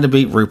with trying to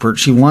beat Rupert,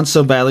 she wants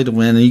so badly to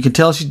win, and you can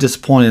tell she's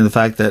disappointed in the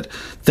fact that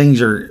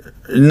things are,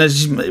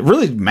 she's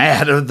really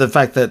mad at the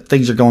fact that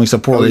things are going so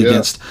poorly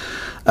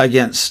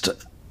against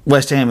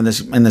West Ham in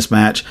this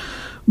match.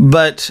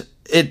 But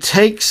it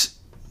takes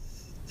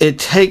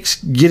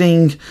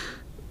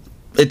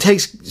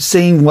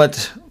seeing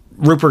what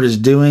Rupert is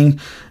doing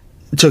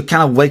to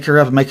kind of wake her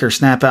up and make her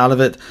snap out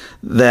of it.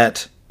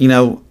 That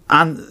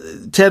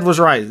Ted was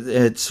right.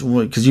 It's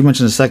because you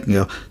mentioned a second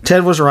ago.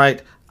 Ted was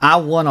right. I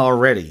won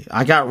already.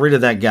 I got rid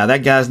of that guy.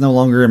 That guy's no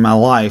longer in my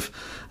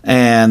life,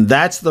 and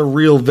that's the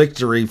real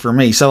victory for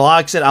me. So,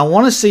 like I said, I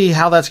want to see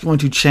how that's going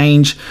to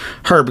change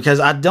her,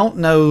 because I don't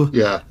know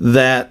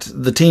that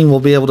the team will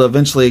be able to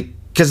eventually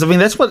because I mean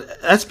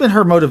that's been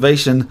her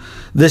motivation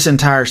this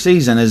entire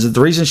season. Is that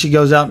the reason she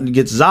goes out and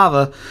gets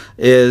Zava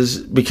is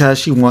because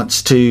she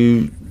wants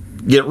to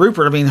get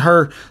Rupert. I mean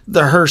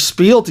her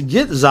spiel to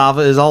get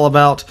Zava is all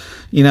about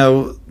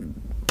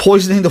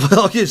poisoning the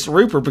well against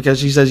Rupert, because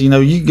she says, you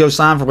can go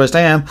sign for West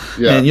Ham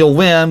and you'll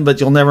win,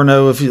 but you'll never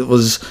know if it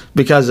was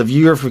because of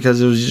you or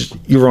because it was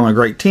just you were on a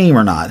great team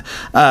or not.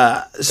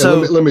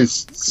 So let me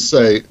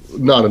say,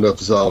 not enough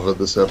Zava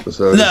this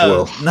episode as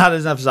well. Not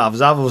enough Zava.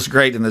 Zava was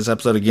great in this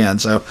episode again.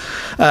 So,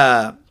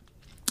 like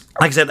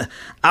I said,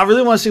 I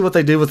really want to see what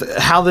they do with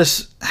how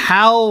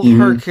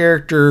her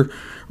character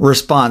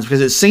responds,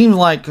 because it seemed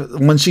like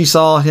when she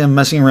saw him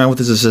messing around with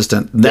his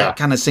assistant, that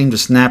kind of seemed to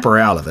snap her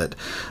out of it.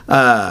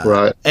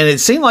 Right. And it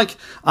seemed like,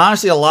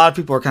 honestly, a lot of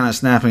people are kind of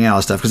snapping out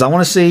of stuff, because I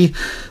want to see,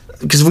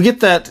 because we get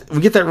that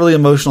really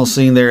emotional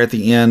scene there at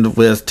the end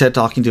with Ted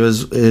talking to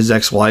his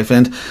ex-wife,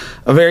 and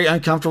a very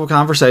uncomfortable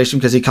conversation,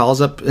 because he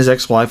calls up his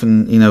ex-wife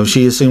and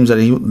she assumes that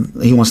he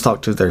wants to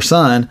talk to their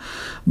son,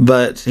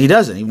 but he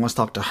doesn't. He wants to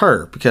talk to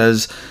her,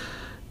 because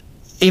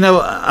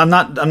I'm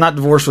not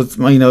divorced with,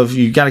 if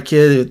you got a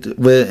kid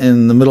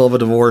in the middle of a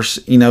divorce,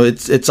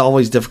 it's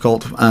always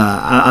difficult.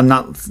 I'm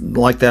not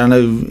like that. I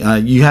know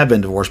you have been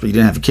divorced, but you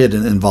didn't have a kid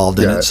involved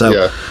in it.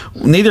 So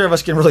neither of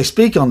us can really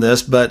speak on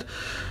this, but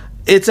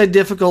it's a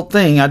difficult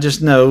thing. I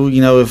just know,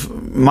 if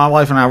my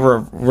wife and I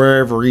were, for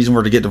whatever reason,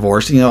 were to get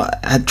divorced,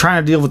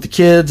 trying to deal with the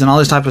kids and all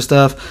this type of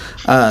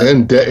stuff.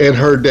 And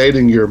her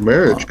dating your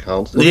marriage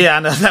counselor. Yeah,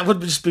 no, that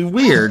would just be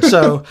weird.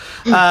 So,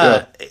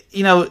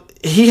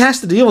 he has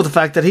to deal with the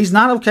fact that he's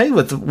not okay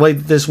with the way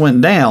this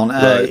went down.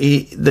 Right.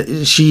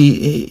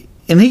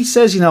 And he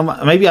says,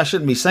 maybe I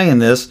shouldn't be saying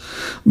this,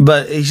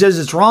 but he says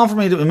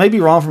it may be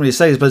wrong for me to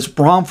say this, but it's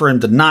wrong for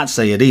him to not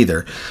say it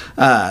either,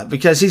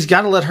 because he's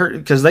got to let her,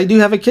 because they do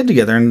have a kid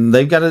together, and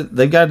they've got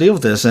to deal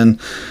with this, and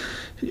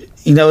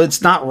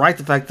it's not right,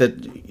 the fact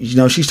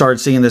that she started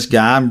seeing this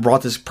guy and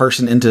brought this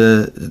person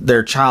into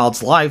their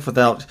child's life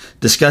without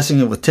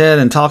discussing it with Ted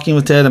and talking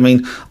with Ted. I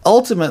mean,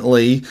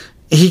 ultimately,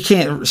 he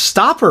can't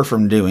stop her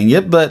from doing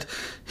it, but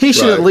he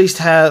should at least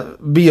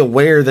be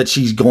aware that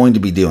she's going to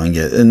be doing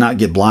it and not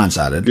get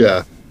blindsided.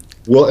 Yeah.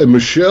 Well, and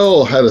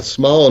Michelle had a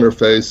smile on her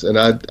face, and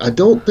I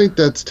don't think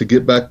that's to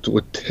get back to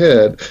with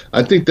Ted.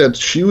 I think that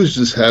she was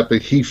just happy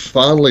he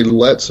finally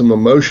let some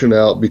emotion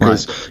out,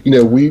 because,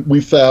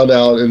 we found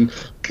out, and I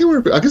can't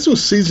remember, I guess it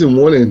was season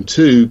 1 and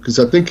 2, because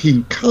I think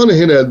he kind of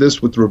hinted at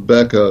this with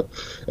Rebecca,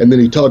 and then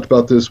he talked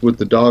about this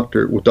with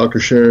Dr.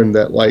 Sharon,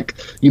 that,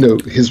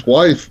 his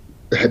wife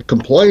had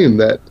complained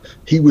that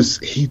he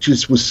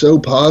just was so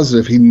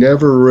positive. He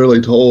never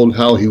really told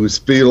how he was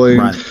feeling.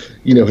 Right.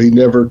 He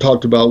never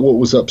talked about what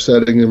was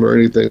upsetting him or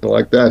anything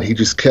like that. He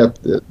just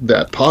kept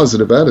that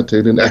positive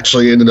attitude, and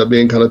actually ended up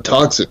being kind of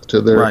toxic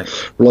to their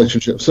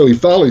relationship. So he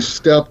finally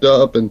stepped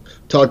up and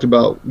talked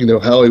about,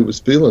 how he was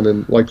feeling.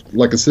 And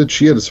like I said,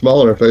 she had a smile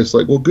on her face,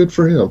 like, well, good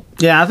for him.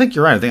 Yeah, I think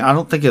you're right. I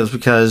don't think it was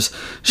because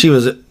she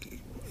was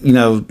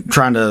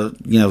trying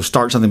to,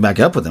 start something back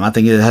up with him. I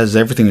think it has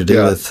everything to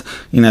do with,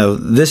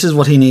 this is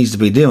what he needs to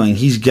be doing.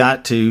 He's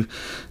got to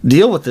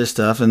deal with this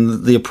stuff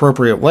in the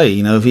appropriate way.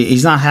 If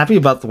he's not happy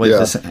about the way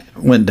this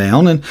went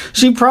down, and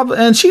she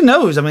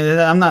knows. I mean,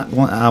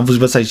 I was going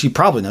to say she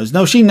probably knows.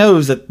 No, she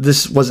knows that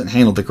this wasn't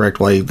handled the correct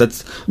way.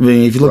 If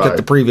you look at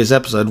the previous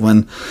episode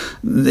when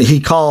he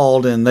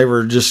called and they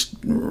were just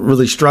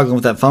really struggling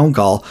with that phone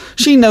call,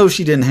 she knows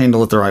she didn't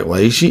handle it the right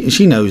way.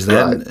 She knows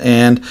that.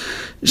 And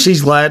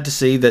she's glad to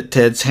see that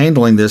Ted's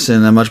handling this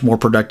in a much more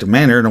productive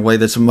manner, in a way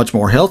that's much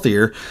more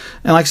healthier.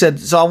 And like I said,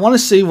 so I want to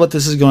see what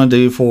this is going to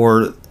do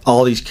for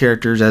all these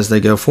characters as they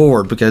go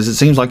forward, because it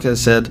seems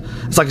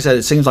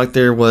it seems like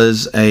there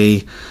was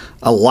a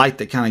light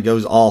that kind of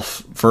goes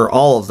off for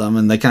all of them,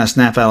 and they kind of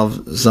snap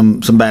out of some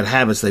bad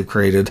habits they've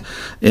created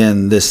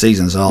in this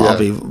season. So I'll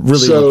be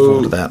really looking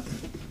forward to that.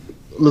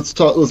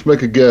 Let's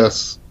make a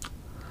guess.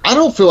 I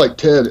don't feel like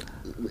Ted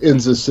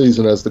ends this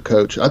season as the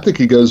coach. I think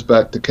he goes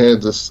back to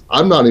Kansas.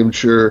 I'm not even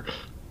sure.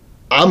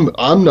 I'm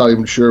not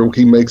even sure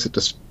he makes it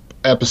to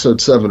episode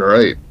 7 or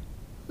 8.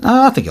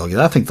 I think he'll get.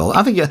 I think they'll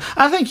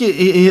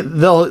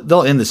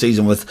end the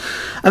season with.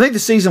 I think the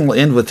season will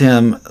end with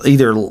him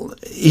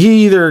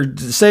either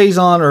stays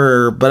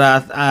on,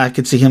 but I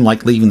could see him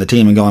leaving the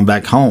team and going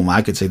back home.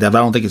 I could see that, but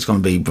I don't think it's going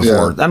to be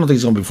before. Yeah. I don't think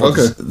it's going to be before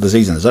the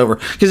season is over.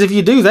 Because if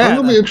you do that, I'm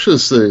going to be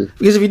interested.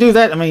 Because if you do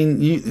that, I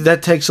mean,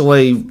 that takes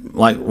away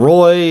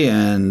Roy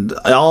and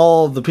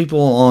all the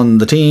people on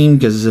the team.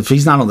 Because if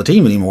he's not on the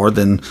team anymore,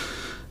 then.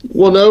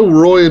 Well, no,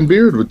 Roy and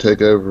Beard would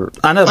take over.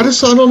 I know. I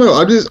don't know.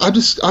 I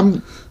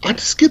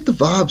just get the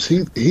vibes.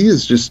 He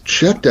is just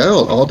checked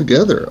out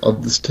altogether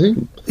of this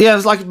team.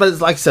 Yeah, but it's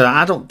like I said,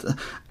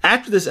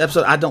 after this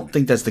episode, I don't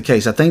think that's the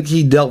case. I think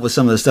he dealt with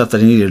some of the stuff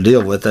that he needed to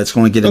deal with. That's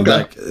going to get him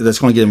back. That's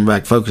going to get him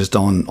back focused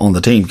on the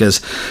team.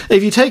 Because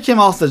if you take him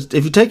off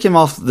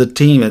the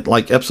team at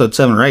episode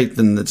 7 or 8,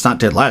 then it's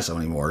not Ted Lasso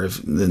anymore.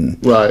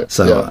 Like I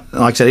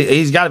said,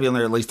 he's got to be on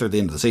there at least through the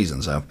end of the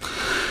season. So.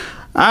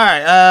 All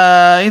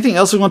right. Anything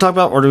else we want to talk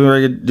about, or do we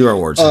ready to do our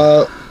awards?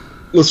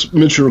 Let's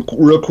mention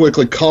real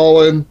quickly.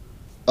 Colin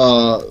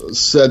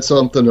said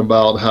something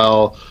about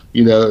how,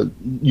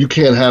 you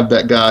can't have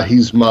that guy.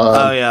 He's mine.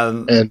 Oh, yeah.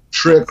 And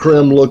Trent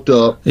Krim looked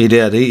up. He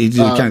did. He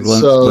kind of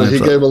glanced. So he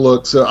gave a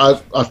look. So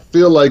I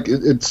feel like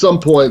at some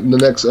point in the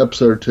next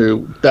episode or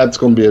two, that's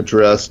going to be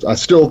addressed. I'm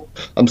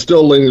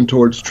still leaning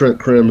towards Trent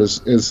Krim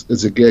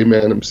is a gay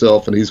man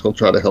himself, and he's going to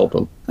try to help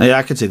him. Yeah,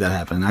 I could see that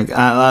happening.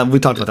 We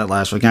talked about that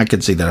last week. I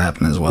could see that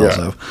happening as well. Yeah.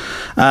 So,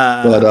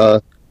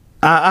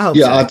 I hope.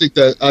 Yeah,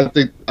 so.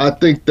 I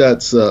think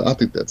that's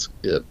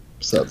it.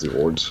 Besides the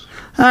awards.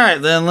 All right,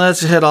 then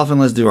let's head off and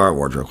let's do our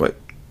awards real quick.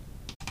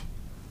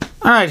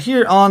 All right,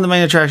 here on the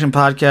Main Attraction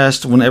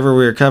Podcast, whenever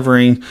we're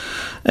covering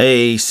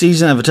a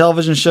season of a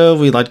television show,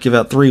 we like to give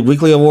out 3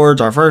 weekly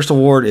awards. Our first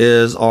award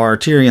is our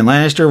Tyrion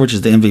Lannister, which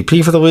is the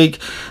MVP for the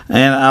week.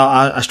 And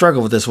I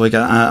struggle with this week.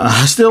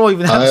 I still don't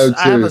even have,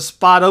 I have a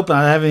spot open.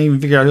 I haven't even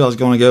figured out who I was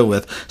going to go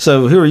with.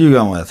 So who are you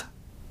going with?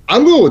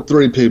 I'm going with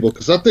 3 people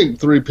because I think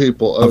 3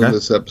 people own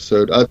this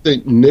episode. I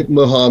think Nick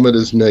Muhammad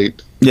is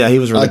Nate. Yeah, he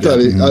was really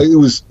good. I thought it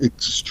was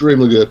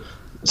extremely good.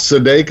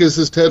 Sudeikis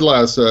is Ted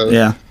Lasso.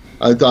 Yeah.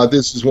 I thought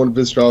this is one of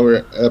his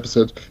stronger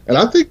episodes. And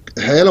I think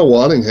Hannah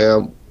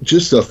Waddingham,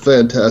 just a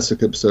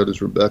fantastic episode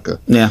as Rebecca.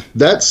 Yeah.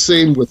 That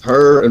scene with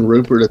her and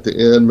Rupert at the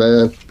end,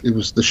 man, it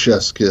was the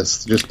chef's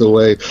kiss. Just the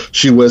way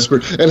she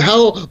whispered. And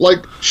how,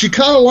 she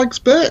kind of likes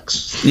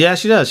Bex. Yeah,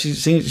 she does. She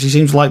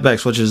seems to like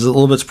Bex, which is a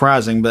little bit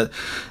surprising. But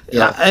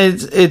yeah,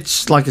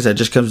 it's like I said,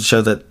 just comes to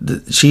show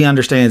that she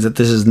understands that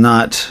this is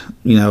not,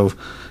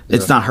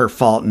 it's not her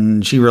fault,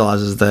 and she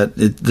realizes that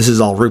this is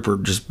all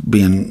Rupert just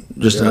being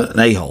an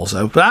a-hole.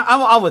 So, but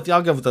I'll with you.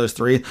 I'll go with those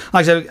 3. Like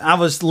I said, I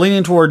was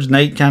leaning towards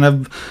Nate kind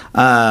of,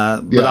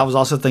 but I was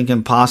also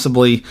thinking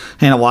possibly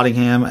Hannah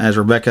Waddingham as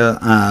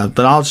Rebecca.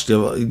 But I'll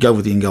still go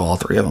with you and go all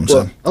 3 of them.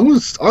 Well,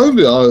 so I'm gonna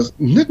be honest.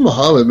 Nick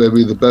Muhammad may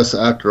be the best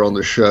actor on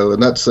the show,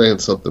 and that's saying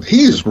something.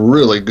 He's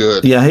really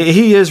good. Yeah,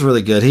 he is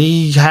really good.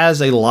 He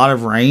has a lot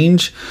of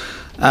range.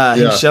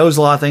 He shows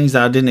a lot of things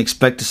that I didn't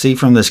expect to see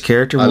from this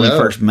character when we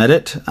first met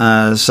it.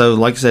 So,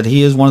 like I said,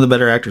 he is one of the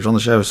better actors on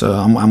the show, so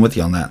I'm with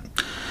you on that.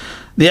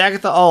 The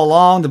Agatha All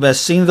Along, the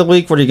best scene of the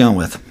week. What are you going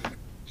with?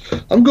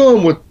 I'm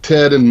going with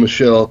Ted and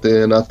Michelle at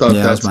the end. I thought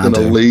that's going to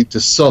lead to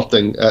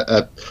something it's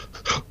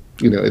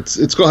going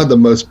to have the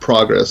most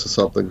progress of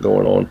something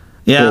going on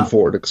going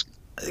forward.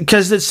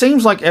 Because it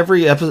seems like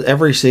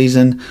every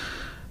season,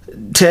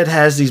 Ted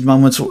has these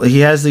moments, he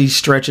has these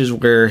stretches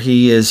where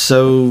he is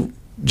so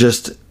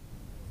just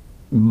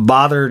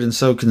bothered and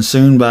so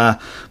consumed by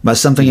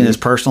something in his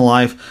personal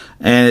life,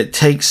 and it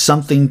takes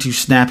something to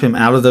snap him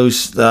out of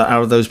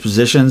those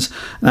positions.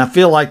 And I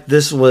feel like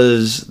this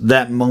was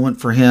that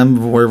moment for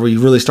him where we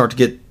really start to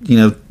get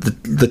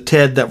the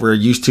Ted that we're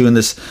used to in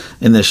this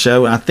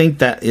show. And I think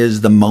that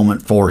is the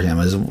moment for him.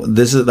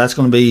 That's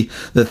going to be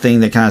the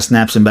thing that kind of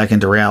snaps him back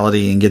into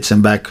reality and gets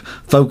him back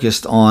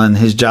focused on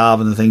his job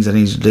and the things that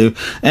he needs to do.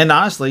 And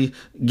honestly,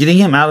 getting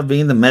him out of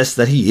being the mess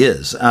that he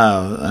is.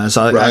 I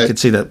could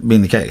see that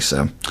being the case.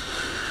 So,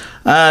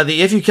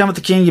 the If You Come with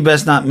the King, You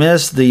Best Not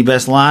Miss, the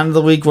best line of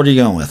the week. What are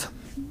you going with?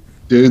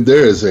 Dude,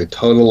 there is a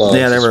ton of lines.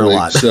 Yeah, there were a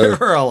lot. So, there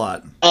were a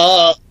lot.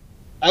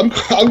 I'm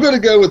going to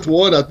go with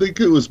one. I think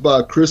it was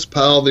by Chris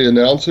Powell, the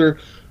announcer.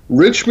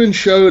 Richmond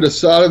showed a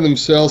side of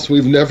themselves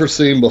we've never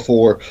seen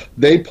before.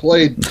 They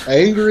played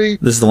angry,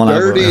 this is the one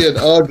dirty, and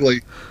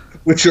ugly,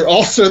 which are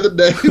also the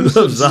names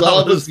of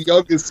Zava's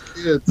youngest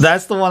kids.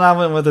 That's the one I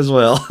went with as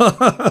well.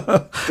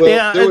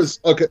 There was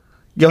okay.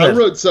 Go ahead. I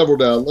wrote several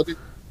down.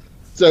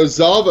 So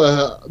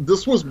Zava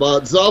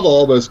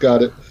almost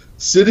got it.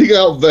 Sitting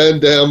out Van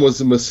Damme was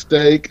a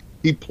mistake.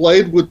 He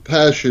played with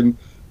passion.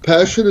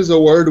 Passion is a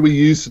word we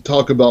use to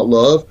talk about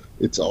love.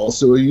 It's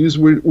also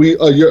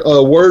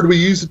a word we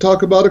use to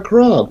talk about a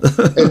crime.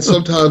 And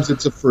sometimes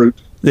it's a fruit.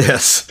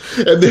 Yes.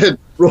 And then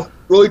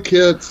Roy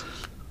Kent,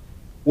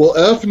 well,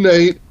 F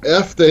Nate,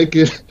 F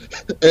thinking,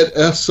 and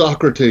F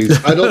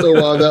Socrates. I don't know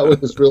why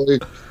that was really.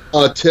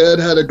 Ted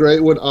had a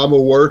great one. I'm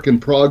a work in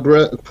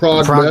progress.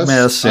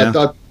 Progress, yeah. I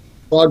thought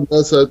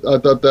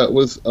that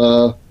was.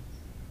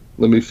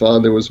 Let me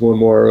find. There was one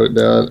more I wrote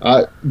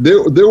down.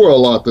 There were a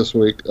lot this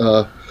week.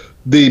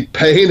 The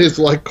pain is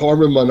like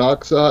carbon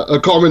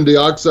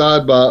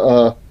dioxide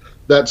by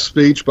that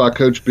speech by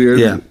Coach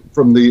Beard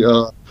from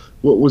the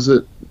what was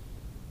it?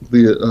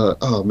 The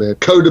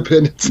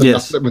Codependence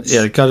Anonymous.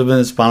 Yeah,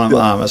 Codependence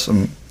Anonymous.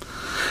 And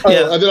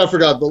then I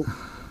forgot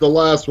the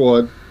last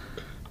one.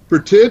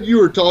 Pretend you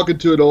were talking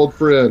to an old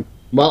friend.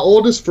 My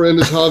oldest friend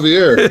is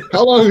Javier.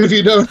 How long have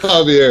you known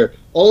Javier?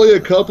 Only a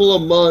couple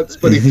of months,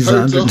 but he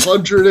turns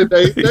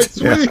 108 next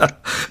week.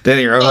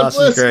 Danny Rojas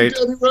is great.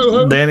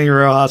 Danny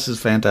Rojas is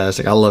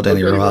fantastic. I love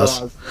Danny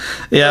Rojas.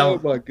 Yeah, oh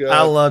my God.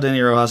 I love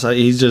Danny Rojas.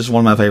 He's just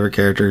one of my favorite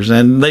characters,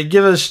 and they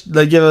give us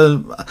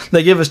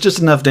just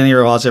enough Danny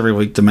Rojas every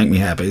week to make me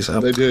happy. So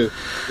they do.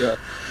 Yeah.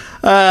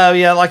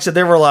 Like I said,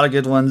 there were a lot of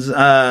good ones.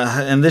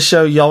 In this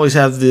show, you always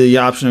have the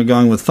option of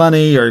going with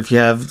funny, or if you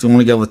want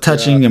to go with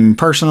touching and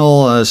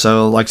personal.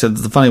 So, like I said,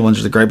 the funny ones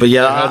are the great. But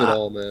yeah, I have it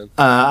all, man.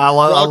 I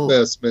love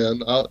Progress,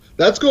 man.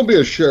 That's going to be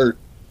a shirt.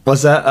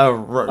 What's that? I'm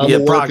a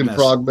work in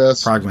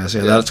progress. Progress.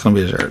 Yeah, that's going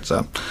to be a shirt.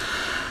 So,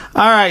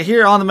 all right,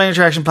 here on the Main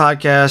Attraction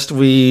Podcast,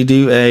 we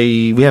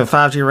have a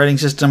 5-tier rating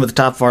system. At the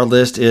top of our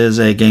list is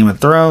a Game of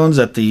Thrones.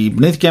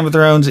 Beneath Game of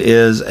Thrones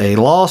is a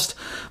Lost.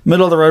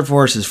 Middle of the road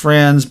for us is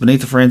Friends.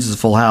 Beneath the Friends is a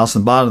Full House,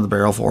 and bottom of the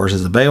barrel for us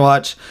is a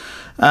Baywatch.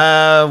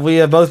 We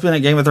have both been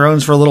at Game of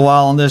Thrones for a little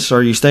while on this.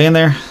 Are you staying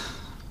there?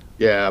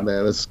 Yeah,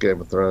 man, this is Game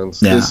of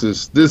Thrones. Yeah.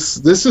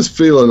 This is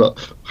feeling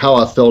how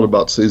I felt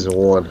about season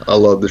 1. I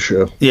love the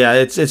show. Yeah,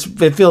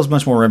 it feels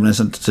much more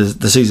reminiscent to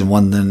the season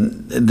 1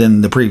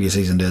 than the previous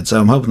season did. So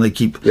I'm hoping they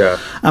keep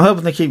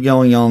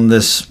going on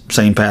this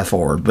same path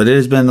forward. But it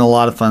has been a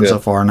lot of fun so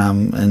far, and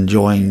I'm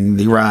enjoying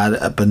the ride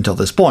up until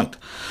this point.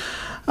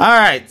 All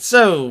right,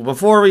 so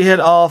before we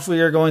head off,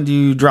 we are going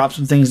to drop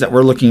some things that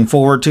we're looking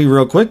forward to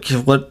real quick.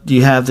 What do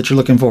you have that you're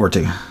looking forward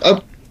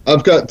to?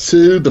 I've got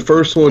 2. The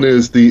first one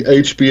is the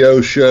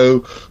HBO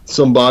show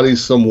Somebody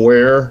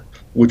Somewhere,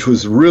 which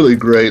was really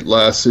great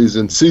last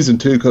season. Season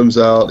 2 comes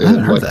out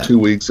in like 2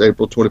 weeks,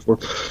 April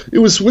 24th. It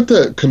was with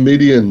that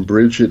comedian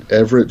Bridget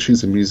Everett.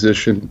 She's a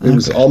musician. It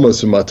was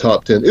almost in my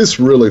top 10. It's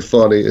really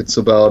funny. It's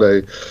about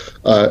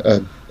a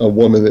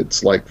woman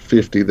that's like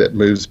 50 that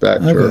moves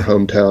back to her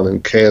hometown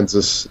in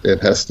Kansas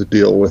and has to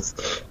deal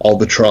with all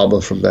the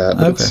trauma from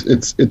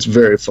that. It's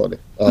very funny.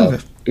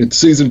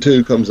 Season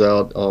 2 comes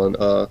out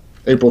on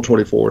April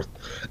 24th.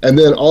 And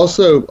then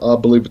also, I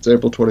believe it's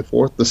April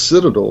 24th, The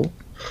Citadel,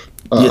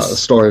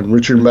 starring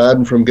Richard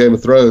Madden from Game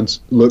of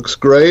Thrones. Looks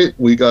great.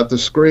 We got the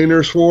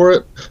screeners for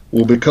it.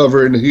 We'll be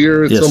covering it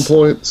here at some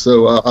point.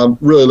 So I'm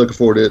really looking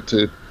forward to it,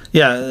 too.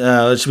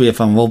 Yeah, it should be a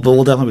fun. We'll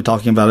definitely be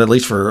talking about it at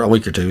least for a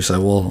week or two.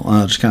 So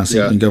we'll just kind of see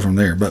and go from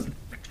there. But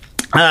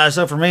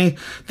so for me,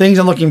 things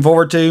I'm looking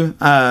forward to,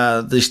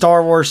 the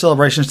Star Wars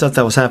Celebration stuff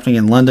that was happening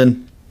in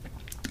London.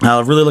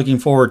 Really looking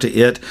forward to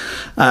it.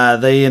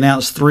 They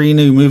announced 3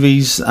 new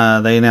movies.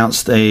 They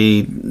announced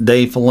a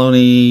Dave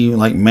Filoni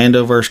like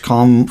Mandoverse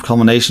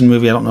culmination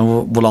movie. I don't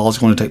know what all is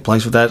going to take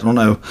place with that. I don't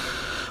know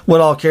what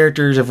all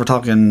characters, if we're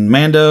talking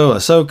Mando,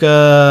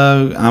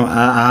 Ahsoka.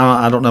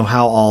 I don't know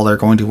how all they're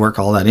going to work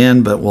all that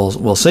in, but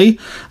we'll see.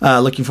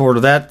 Looking forward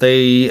to that.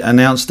 They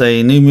announced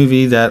a new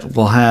movie that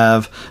will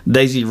have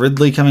Daisy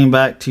Ridley coming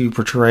back to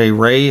portray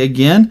Rey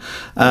again,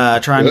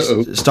 trying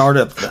to start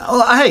up.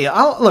 Hey,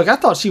 look, I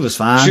thought she was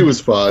fine. She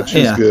was fine.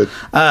 She was good.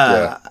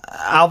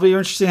 I'll be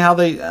interested in how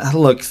they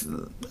look.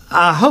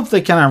 I hope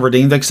they kind of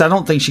redeemed it because I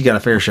don't think she got a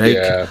fair shake.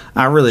 Yeah,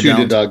 I really don't.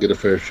 She did not get a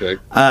fair shake.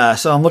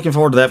 So I'm looking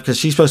forward to that because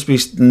she's supposed to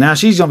be now.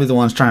 She's going to be the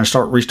one trying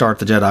to restart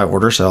the Jedi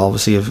Order. So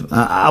obviously,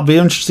 I'll be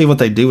interested to see what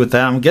they do with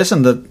that. I'm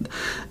guessing that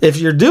if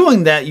you're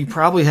doing that, you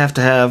probably have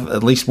to have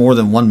at least more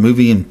than one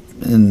movie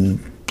in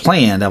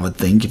planned. I would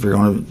think if you're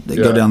going to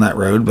go down that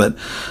road. But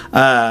like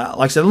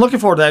I said, I'm looking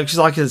forward to that because,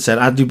 like I said,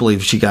 I do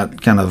believe she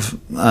got kind of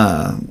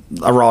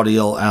a raw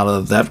deal out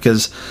of that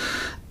because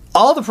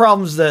all the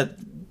problems that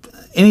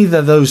any of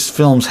those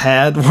films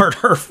had weren't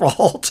her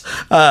fault.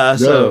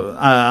 So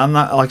I'm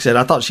not, like I said,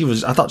 I thought she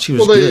was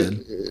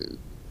good.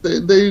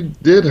 They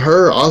did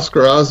her,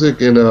 Oscar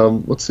Isaac,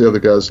 and what's the other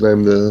guy's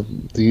name? The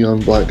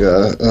young black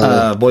guy.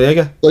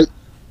 Boyega.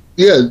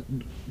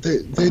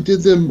 They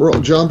did them.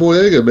 John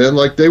Boyega, man.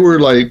 Like they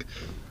were like.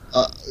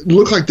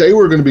 Looked like they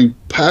were going to be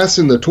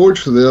passing the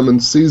torch for them in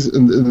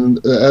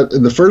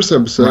the first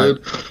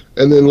episode,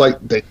 and then like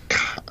they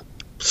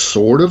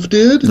sort of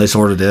did. They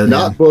sort of did.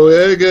 Not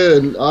Boyega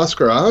and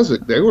Oscar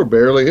Isaac. They were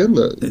barely in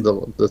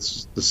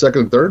the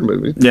second and third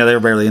movie. Yeah, they were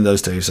barely in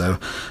those two. So,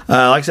 like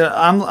I said,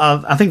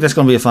 I think that's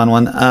going to be a fun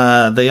one.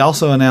 They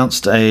also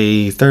announced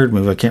a third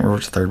movie. I can't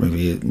remember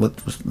what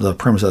the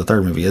premise of the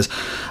third movie is.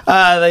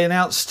 They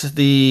announced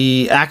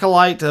the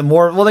Acolyte. They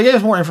gave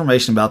us more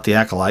information about the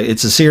Acolyte.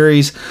 It's a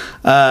series,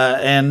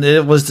 and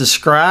it was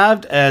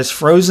described as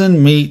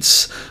Frozen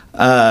meets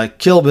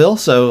Kill Bill.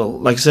 So,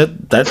 like I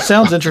said, that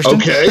sounds interesting.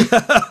 Okay,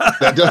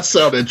 that does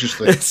sound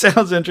interesting. It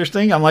sounds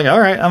interesting. I'm like, all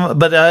right,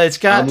 but it's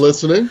got. I'm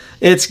listening.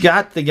 It's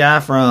got the guy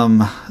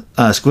from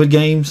Squid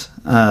Games,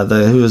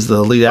 who is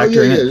the lead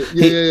actor in it.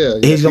 Yeah.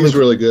 He's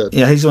really good.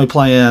 Yeah, he's going to be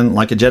playing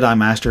like a Jedi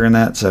Master in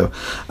that. So,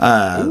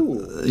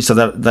 so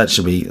that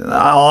should be.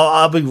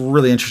 I'll be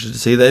really interested to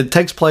see that. It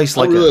takes place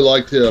like. I really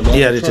liked him. I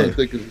did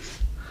too.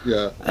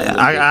 Yeah,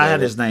 I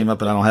had his name up,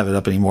 but I don't have it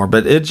up anymore.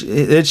 But it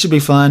should be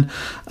fun.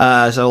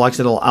 So, like I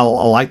said, I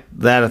like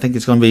that. I think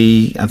it's going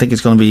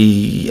to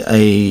be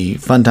a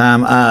fun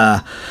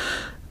time.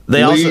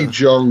 Lee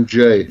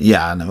Jong-jae.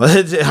 Yeah, I know.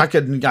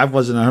 I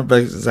wasn't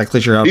exactly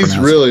sure how to pronounce it.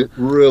 He's really,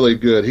 really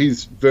good.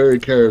 He's very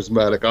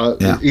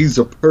charismatic. He's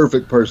a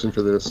perfect person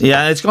for this.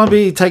 Yeah, it's going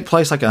to take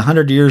place like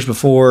 100 years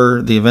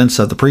before the events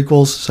of the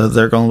prequels, so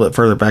they're going a little bit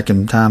further back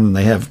in time than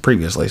they have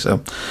previously. So,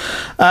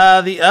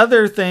 the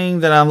other thing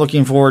that I'm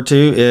looking forward to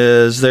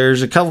is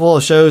there's a couple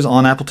of shows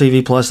on Apple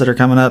TV Plus that are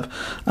coming up.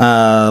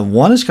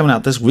 One is coming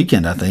out this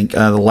weekend, I think.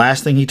 The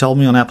Last Thing He Told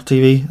Me on Apple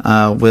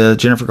TV with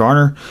Jennifer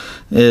Garner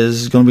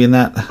is going to be in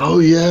that. Oh,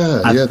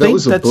 yeah. That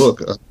was a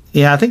book.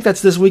 Yeah, I think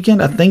that's this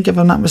weekend, if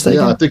I'm not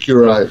mistaken. Yeah, I think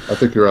you're right.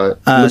 It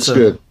looks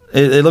good.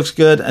 It looks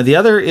good. The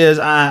other is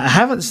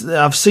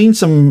I've seen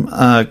some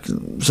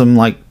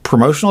like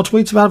promotional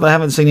tweets about it, but I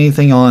haven't seen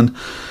anything on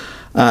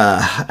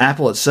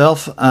Apple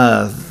itself.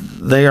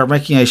 They are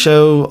making a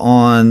show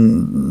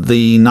on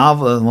the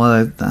novel.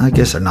 Well, I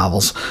guess they're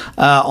novels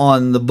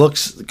on the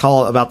books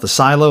about the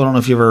Silo. I don't know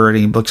if you've ever read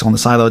any books on the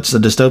Silo. It's a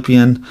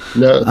dystopian.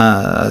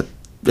 No.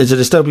 It's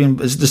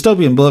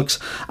dystopian books.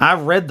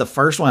 I've read the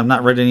first one. I've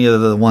not read any of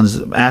the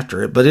ones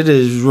after it, but it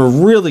is a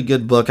really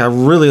good book. I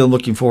really am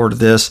looking forward to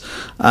this.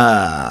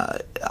 Like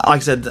I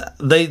said,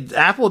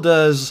 Apple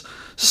does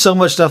so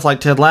much stuff like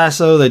Ted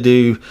Lasso. They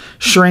do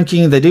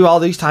Shrinking. They do all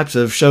these types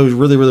of shows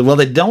really, really well.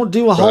 They don't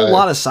do a whole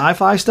lot of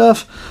sci-fi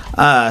stuff.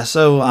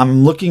 So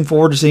I'm looking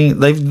forward to seeing.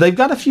 They've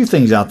got a few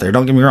things out there.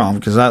 Don't get me wrong,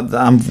 because I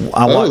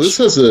watch. This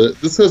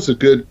has a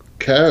good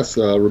cast.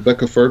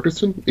 Rebecca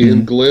Ferguson,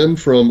 Ian Glenn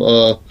from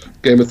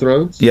Game of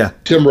Thrones. Yeah,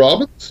 Tim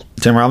Robbins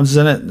is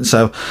in it.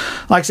 So,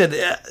 like I said,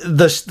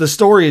 the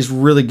story is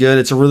really good.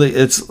 It's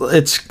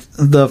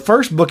the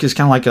first book is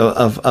kind of like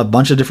a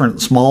bunch of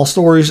different small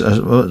stories,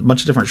 a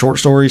bunch of different short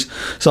stories.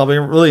 So I'll be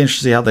really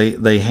interested to see how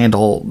they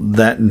handle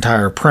that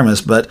entire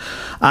premise. But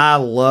I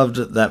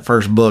loved that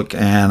first book,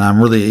 and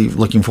I'm really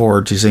looking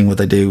forward to seeing what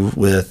they do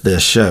with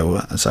this show.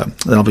 So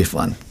that'll be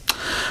fun.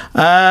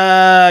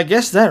 I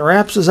guess that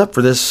wraps us up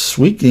for this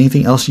week.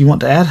 Anything else you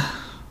want to add?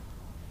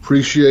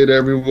 Appreciate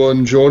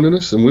everyone joining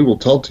us, and we will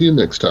talk to you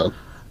next time.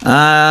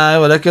 I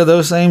would echo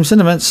those same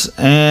sentiments.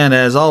 And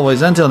as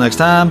always, until next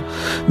time,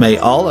 may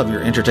all of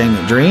your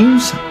entertainment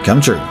dreams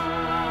come true.